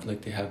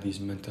have these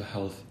mental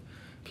health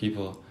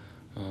people.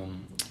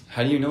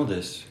 How do you know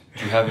this?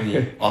 Do you have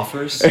any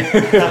offers?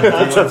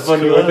 That's a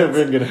funny way to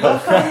bring it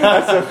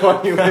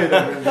up.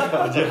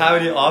 Do you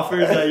have any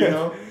offers that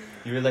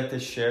you would like to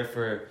share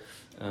for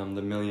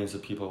the millions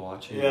of people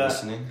watching and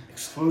listening.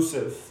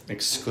 Exclusive.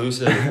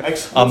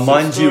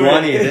 Aman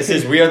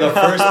Jiwani. We are the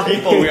first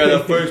people. We are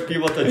the first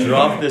people to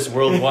drop this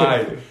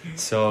worldwide.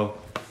 So,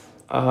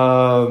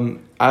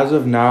 as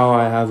of now,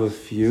 I have a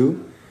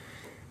few.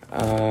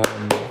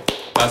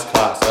 That's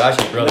class. That's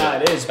actually brilliant. Yeah,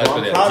 it is. That's I'm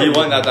proud of you.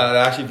 That's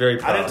actually very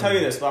proud. I didn't tell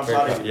you this, but I'm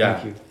proud of you. Yeah.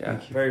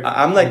 Thank you. Very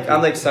I'm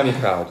like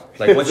semi-proud.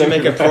 Like once you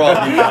make it pro,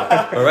 I'll be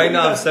proud. But right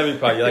now I'm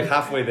semi-proud. You're like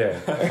halfway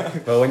there.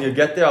 But when you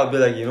get there, I'll be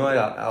like, you know what?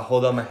 I'll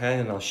hold out my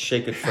hand and I'll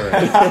shake it first.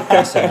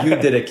 I said, you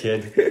did it,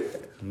 kid.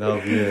 No,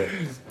 yeah.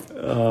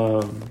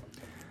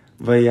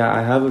 But yeah,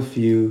 I have a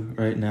few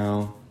right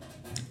now.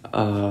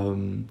 A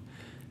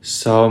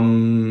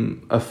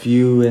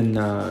few in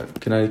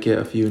Connecticut,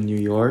 a few in New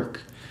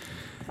York,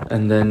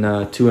 and then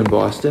 2 in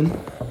Boston.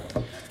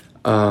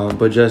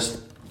 But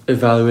just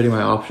evaluating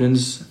my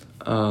options,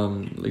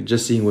 like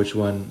just seeing which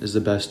one is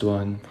the best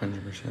one.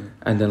 100%.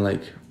 And then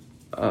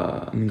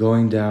I'm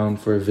going down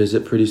for a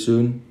visit pretty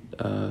soon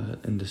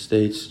in the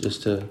States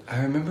just to...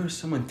 I remember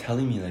someone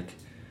telling me like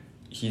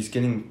he's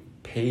getting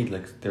paid,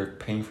 like they're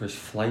paying for his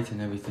flight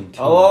and everything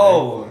too.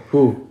 Oh, right?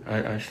 Who?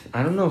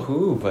 I don't know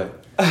who,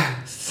 but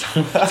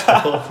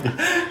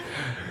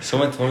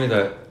someone told me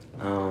that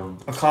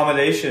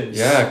accommodations.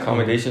 Yeah,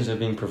 accommodations are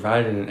being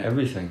provided and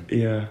everything.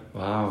 Yeah.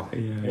 Wow. Yeah.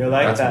 You're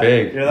like that's that.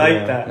 Big. You're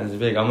like that. That's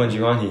big. Aman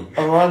Jiwani.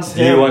 Aman's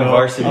him. D1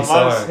 varsity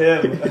star.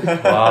 Aman's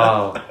him.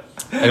 Wow.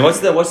 And what's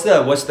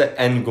the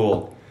end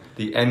goal?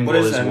 The end goal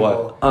is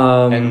what?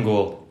 End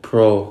goal.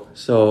 Pro.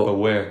 So. But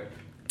where?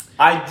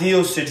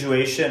 Ideal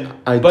situation.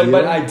 But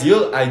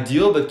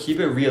ideal, but keep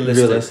it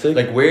realistic.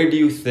 Like, where do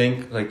you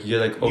think, like, you're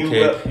like,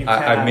 okay,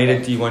 I've made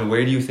it D1.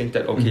 Where do you think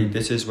that, okay,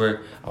 this is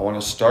where I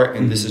want to start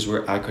and this is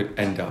where I could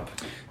end up?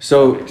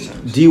 So,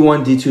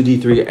 D1, D2,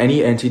 D3, any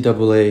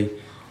NCAA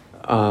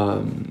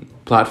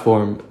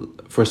platform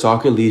for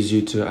soccer leads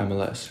you to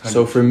MLS. 100%.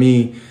 So, for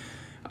me,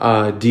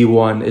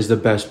 D1 is the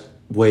best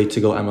way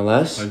to go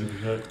MLS.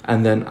 100%.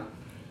 And then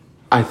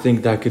I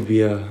think that could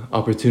be a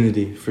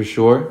opportunity for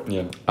sure.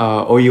 Yeah.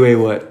 OUA,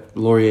 what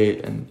Laurier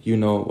and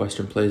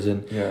Western plays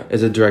in, yeah,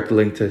 is a direct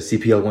link to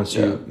CPL once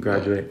you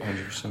graduate.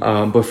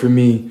 100%. But for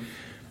me,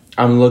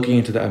 I'm looking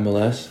into the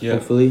MLS.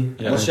 Hopefully.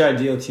 Yeah. What's your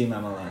ideal team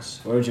MLS?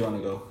 Where would you want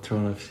to go?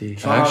 Toronto FC.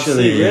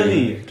 Actually,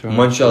 really?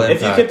 Montreal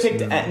Impact. If you could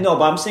pick,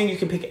 but I'm saying you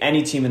could pick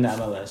any team in the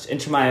MLS,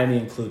 Inter Miami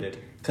included.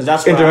 Because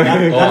that's where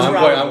I'm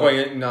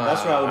going. No,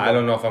 that's where I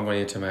don't know if I'm going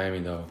into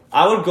Miami though.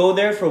 I would go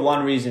there for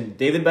one reason.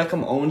 David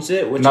Beckham owns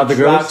it, which not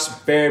attracts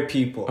bare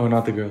people. Oh,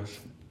 not the girls.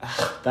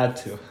 That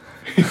too.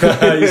 He's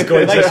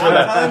going just for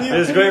that.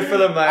 He's going for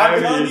the Miami.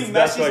 I'm telling you,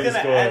 Messi's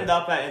gonna end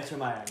up at Inter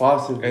Miami.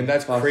 Possibly. And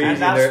that's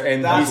crazy.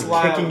 And he's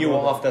kicking you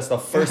off. That's the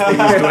first thing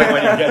he's doing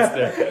when he gets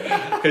there.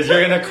 Because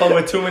you're gonna come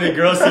with too many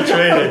girls to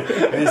training,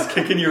 and he's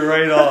kicking you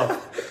right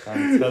off.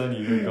 I'm telling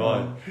you, you're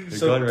gone.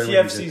 So gone right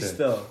TFC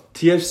still.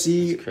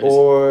 TFC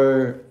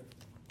or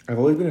I've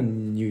always been a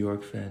New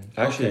York fan.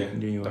 Actually,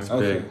 New York. That's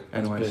big.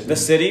 NYC. The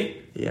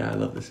city? Yeah, I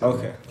love the city.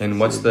 Okay.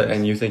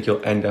 And you think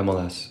you'll end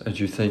MLS? Do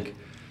you think?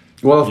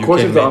 Well, of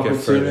course, if the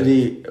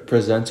opportunity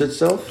presents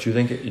itself. Do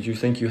you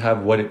think you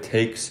have what it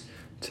takes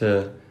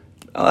to?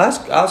 I'll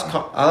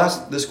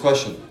ask this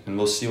question, and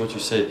we'll see what you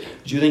say.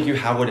 Do you think you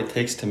have what it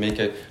takes to make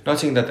it? Not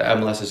saying that the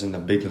MLS is in the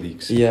big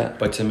leagues, yeah,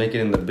 but to make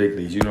it in the big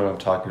leagues. You know what I'm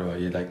talking about.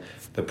 You like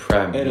the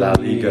Prem, Italy. La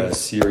Liga,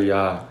 Serie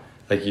A,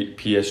 like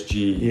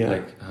PSG,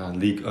 like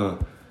Ligue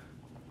 1.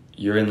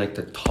 You're in like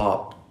the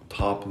top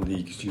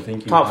leagues. Do you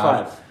think you top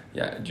 5?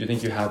 Yeah. Do you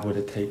think you have what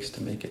it takes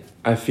to make it?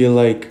 I feel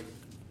like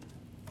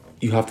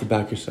you have to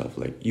back yourself.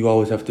 Like, you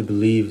always have to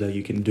believe that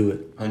you can do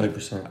it.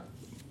 100%. Like,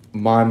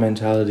 my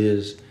mentality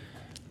is,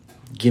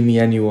 give me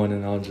anyone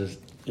and I'll just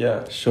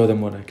show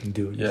them what I can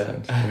do.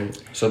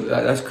 Right? So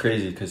that's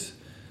crazy because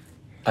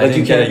I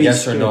didn't get a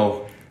yes or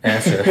no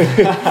answer.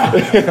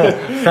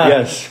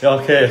 Yes.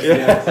 Okay.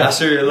 Yeah. That's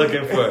what you're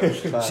looking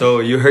for.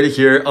 So you heard it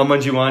here. Aman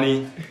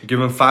Jiwani,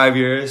 give him 5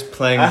 years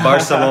playing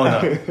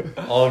Barcelona.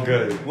 All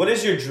good. What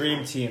is your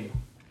dream team?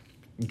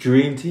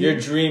 Dream team? Your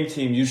dream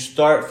team. You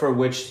start for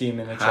which team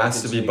in the Champions League?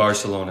 Has to be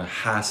Barcelona.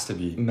 Has to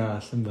be. Nah,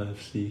 Simba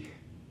FC.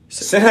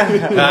 This guy's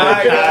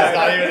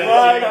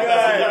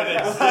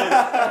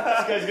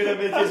gonna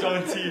make his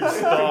own team.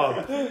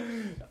 Stop.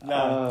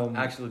 No,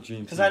 actual dream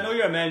team. Because I know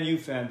you're a Man U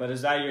fan, but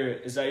is that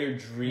your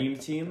dream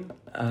team?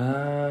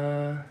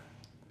 I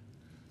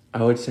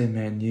would say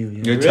Man U.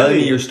 Yeah. You're telling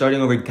me you're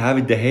starting over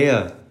David De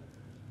Gea?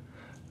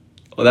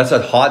 Oh, that's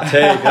a hot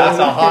take. That's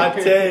a hot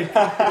take.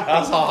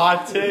 That's a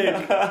hot take.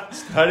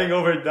 Starting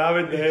over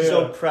David De Gea.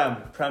 So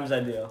Prem's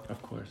ideal. Of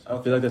course. Okay.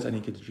 I feel like that's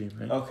any kid's dream,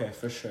 right? Okay,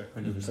 for sure.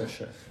 For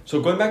sure. So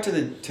going back to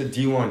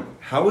D1,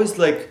 how is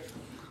like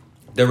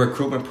the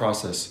recruitment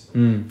process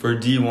for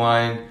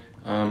D1,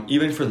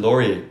 even for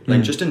Laurier,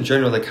 like just in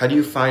general, like how do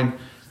you find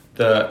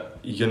the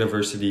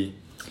university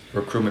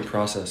recruitment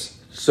process?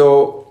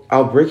 So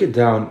I'll break it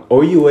down.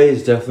 OUA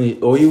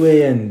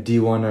and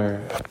D1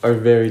 are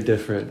very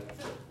different.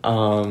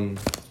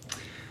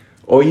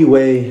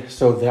 OUA,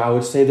 so I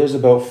would say there's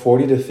about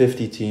 40 to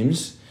 50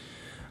 teams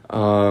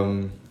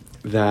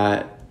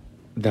that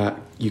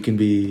you can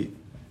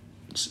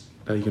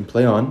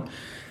play on.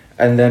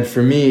 And then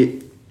for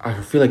me, I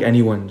feel like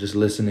anyone just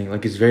listening,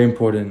 like it's very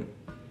important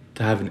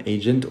to have an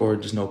agent or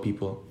just know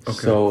people. Okay.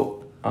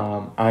 So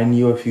I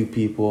knew a few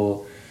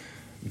people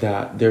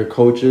that their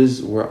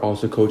coaches were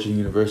also coaching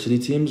university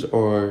teams,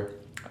 or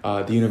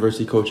the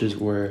university coaches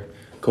were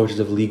coaches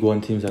of League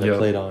One teams that I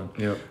played on.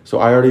 Yep. So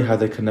I already had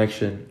the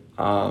connection.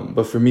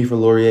 But for me, for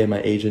Laurier,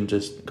 my agent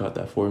just got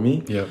that for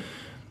me. Yeah.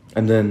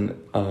 And then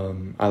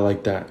I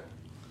like that.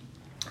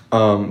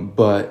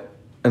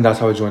 And that's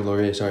how I joined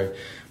Laurier, sorry.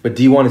 But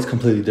D1 is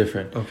completely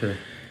different. Okay.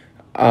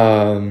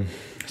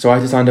 So I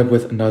just signed up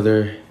with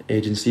another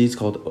agency. It's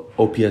called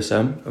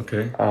OPSM.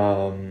 Okay.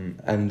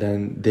 And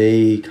then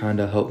they kind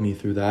of helped me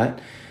through that.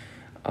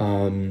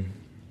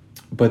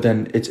 But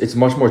then it's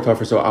much more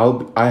tougher.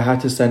 So I had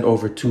to send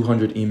over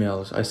 200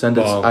 emails. I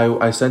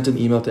sent an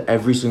email to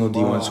every single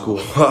D1 school.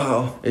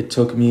 Wow. It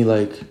took me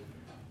like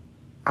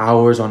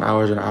hours on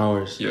hours and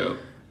hours. Yeah.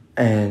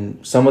 And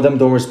some of them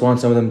don't respond.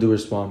 Some of them do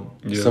respond.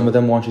 Yeah. Some of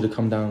them want you to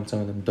come down. Some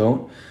of them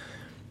don't.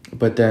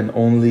 But then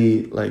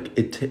only like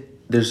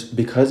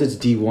because it's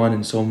D1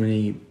 and so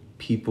many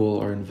people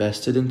are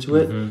invested into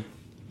it,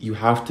 you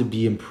have to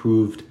be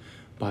improved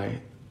by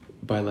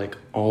like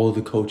all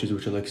the coaches,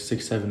 which are like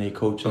 6, 7, 8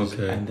 coaches.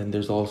 Okay. And then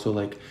there's also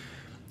like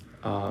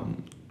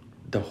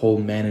the whole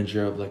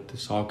manager of like the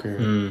soccer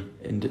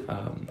and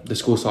the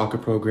school soccer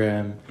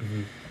program.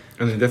 Mm-hmm.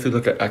 And they definitely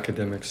look at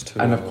academics too.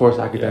 And of course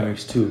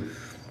academics too.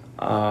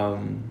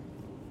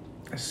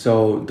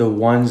 So the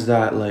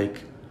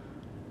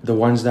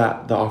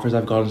offers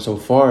I've gotten so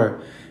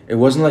far, it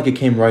wasn't like it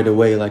came right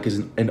away like as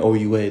an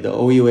OUA. The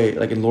OUA,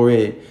 like in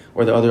Laurier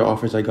or the other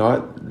offers I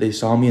got, they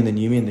saw me and they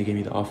knew me and they gave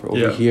me the offer.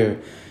 Over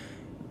here,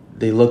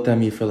 they looked at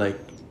me for like,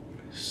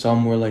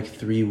 some were like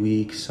 3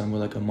 weeks, some were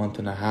like a month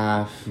and a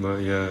half. But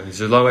yeah,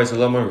 it's a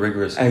lot more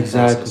rigorous.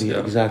 Exactly.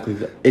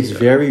 It's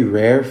very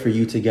rare for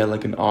you to get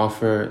like an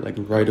offer like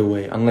right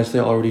away, unless they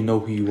already know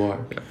who you are.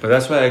 Yeah, but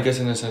that's why I guess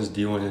in a sense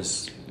D1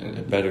 is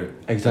better.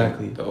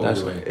 Exactly. The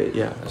older way.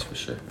 That's for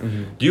sure.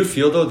 Mm-hmm. Do you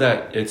feel though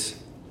that it's,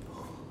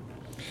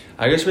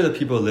 I guess for the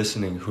people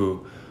listening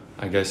who,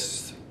 I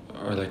guess,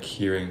 are like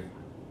hearing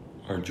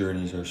our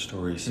journeys, our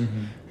stories,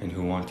 and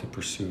who want to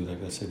pursue, like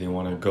let's say they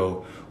want to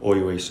go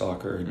OUA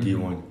soccer or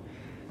D1.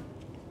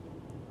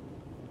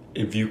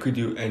 If you could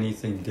do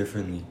anything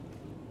differently,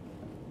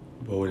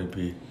 what would it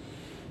be?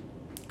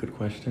 Good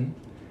question.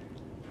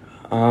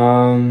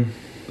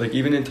 Like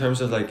even in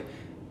terms of like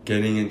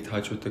getting in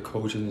touch with the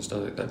coaches and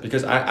stuff like that,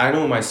 because I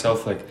know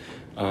myself, like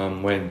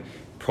when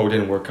pro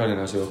didn't work out and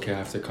I was like, okay, I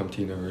have to come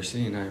to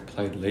university, and I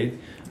applied late.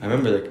 I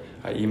remember like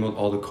I emailed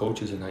all the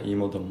coaches and I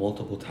emailed them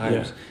multiple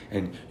times,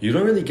 and you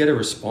don't really get a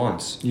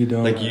response. You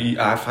don't. Like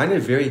I find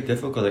it very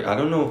difficult. Like I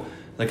don't know.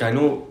 Like I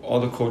know all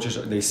the coaches,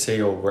 they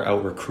say, oh, we're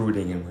out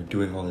recruiting and we're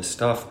doing all this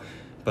stuff,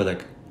 but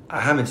like I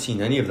haven't seen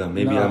any of them.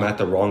 Maybe I'm at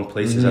the wrong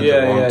places at the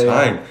wrong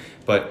time. Yeah.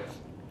 But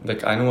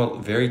like I know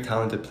very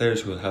talented players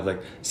who have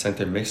like sent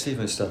their mixtape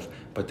and stuff,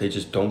 but they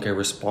just don't get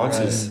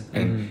responses.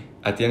 Right. And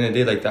at the end of the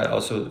day, like that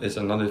also is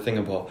another thing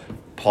about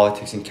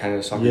politics in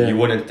Canada soccer. Yeah. You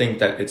wouldn't think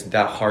that it's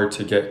that hard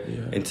to get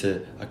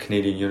into a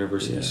Canadian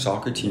university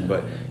soccer team,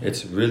 but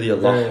it's really a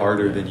lot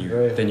harder than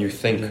you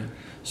think. Yeah.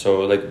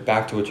 So like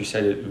back to what you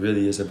said, it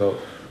really is about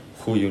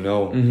who you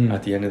know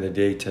at the end of the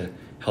day to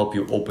help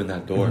you open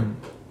that door.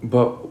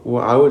 But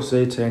what I would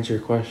say to answer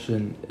your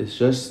question is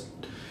just,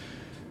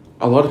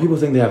 a lot of people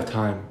think they have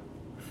time.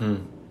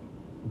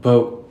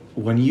 But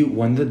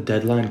when the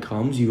deadline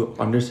comes, you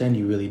understand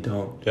you really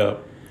don't. Yeah.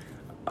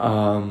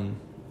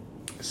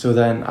 So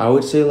then I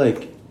would say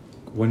like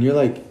when you're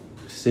like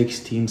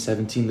 16,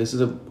 17, this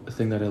is a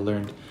thing that I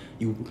learned.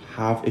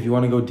 If you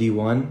want to go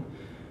D1,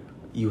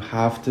 you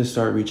have to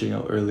start reaching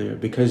out earlier,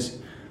 because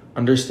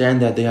understand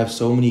that they have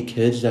so many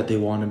kids that they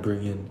want to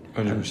bring in.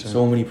 100%. And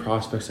so many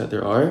prospects that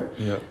there are.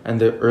 Yeah.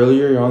 And the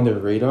earlier you're on their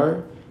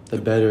radar, the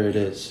better it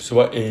is. So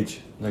what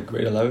age? Like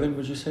grade 11,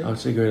 would you say? I would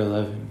say grade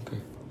 11.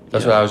 Okay.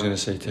 That's what I was going to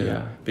say too.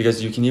 Yeah.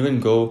 Because you can even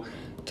go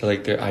to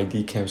like their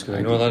ID camps, because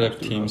I know a lot of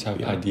teams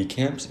have ID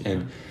camps,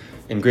 and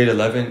in grade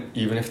 11,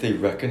 even if they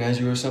recognize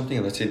you or something,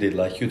 and let's say they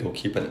like you, they'll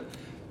keep an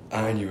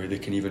eye on you, or they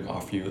can even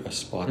offer you a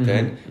spot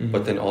then.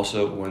 But then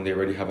also when they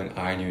already have an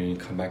eye on you and you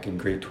come back in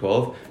grade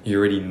 12, you're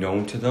already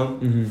known to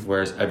them,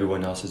 whereas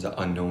everyone else is an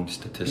unknown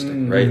statistic,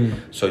 right?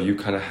 So you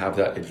kind of have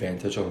that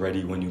advantage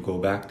already when you go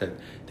back, that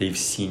they've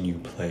seen you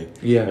play.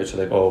 Yeah. Right? So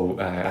like, oh,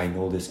 I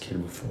know this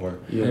kid before.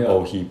 Yeah.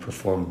 Oh, he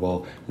performed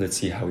well. Let's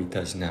see how he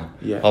does now.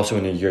 Yeah. Also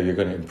in a year, you're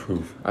going to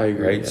improve. I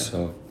agree. Right? Yeah.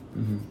 So.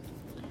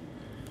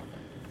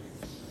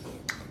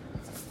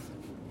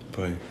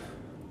 But.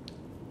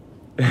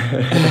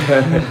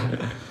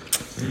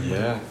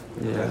 yeah.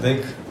 I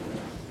think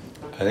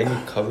we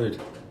covered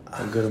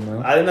a good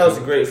amount. I think that was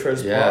a great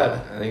first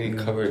pod. I think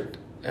we covered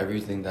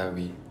everything that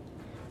we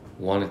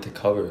wanted to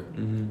cover.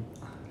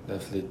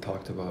 Definitely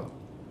talked about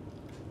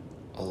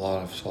a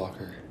lot of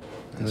soccer.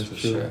 That's for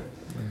true. Sure.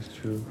 That's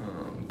true.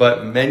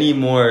 But many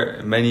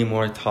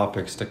more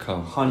topics to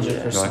come.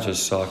 100%. Not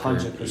just soccer.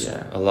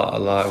 100%. A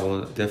lot.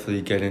 We'll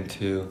definitely get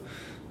into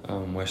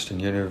Western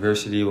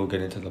University. We'll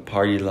get into the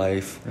party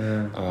life.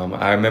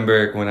 I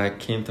remember when I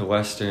came to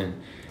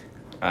Western,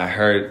 I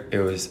heard it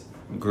was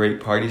great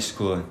party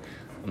school.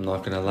 I'm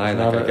not gonna lie,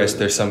 like I guess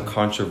there's some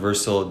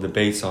controversial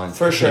debates on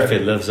if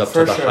it lives up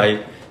to the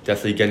hype.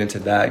 Definitely get into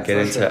that. Get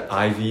into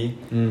Ivy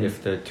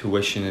if the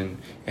tuition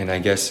and I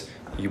guess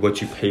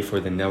what you pay for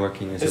the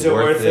networking is it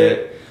worth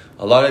it?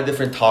 A lot of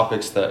different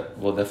topics that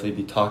we'll definitely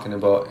be talking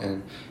about,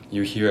 and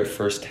you hear it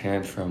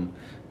firsthand from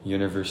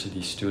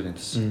university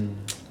students.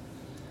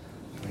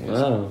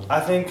 Wow. I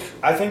think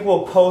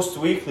we'll post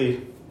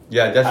weekly.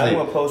 Yeah,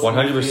 definitely.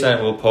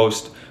 100% we'll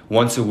post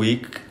once a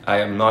week.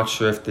 I am not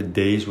sure if the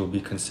days will be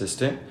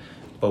consistent,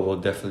 but we're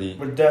definitely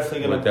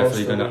gonna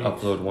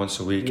upload once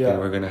a week, and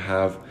we're gonna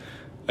have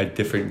a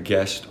different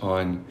guest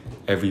on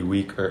every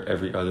week or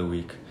every other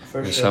week.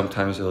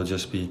 Sometimes it'll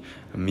just be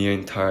me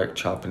and Tarek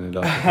chopping it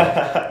up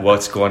about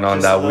what's going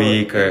on that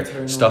week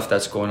or stuff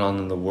that's going on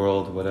in the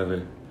world,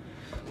 whatever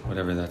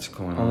that's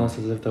going on. Almost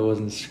as if that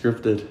wasn't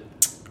scripted.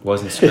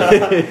 Wasn't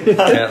scripted.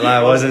 Can't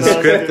lie, wasn't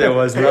scripted. It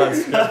was not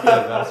scripted,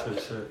 that's for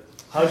sure.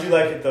 How'd you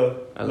like it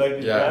though?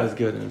 It was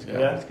good.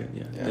 Yeah?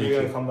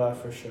 You're gonna come back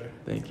for sure.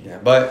 Thank you. Yeah,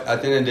 but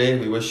at the end of the day,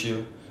 we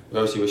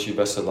obviously wish you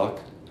best of luck,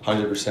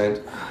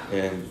 100%,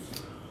 and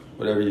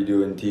whatever you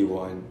do in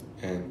D1.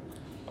 And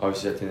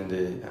obviously at the end of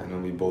the day, I know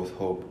we both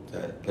hope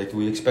that, like,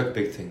 we expect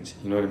big things.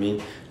 You know what I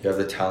mean? You have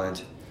the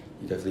talent.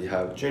 You definitely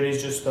have.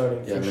 Journey's just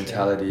starting. Yeah,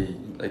 mentality. Sure.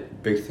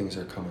 Like, big things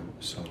are coming.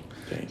 So,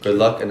 good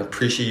luck and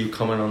appreciate you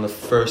coming on the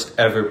first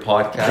ever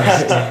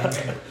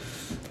podcast.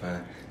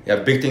 Yeah,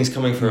 big things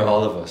coming for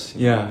all of us.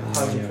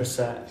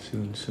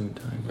 100%. Soon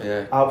time. But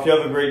yeah. I hope you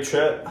have a great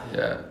trip.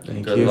 Yeah.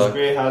 Thank good you. luck. It's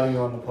great having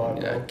you on the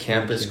podcast. Yeah.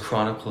 Campus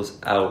Chronicles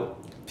out.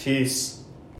 Peace.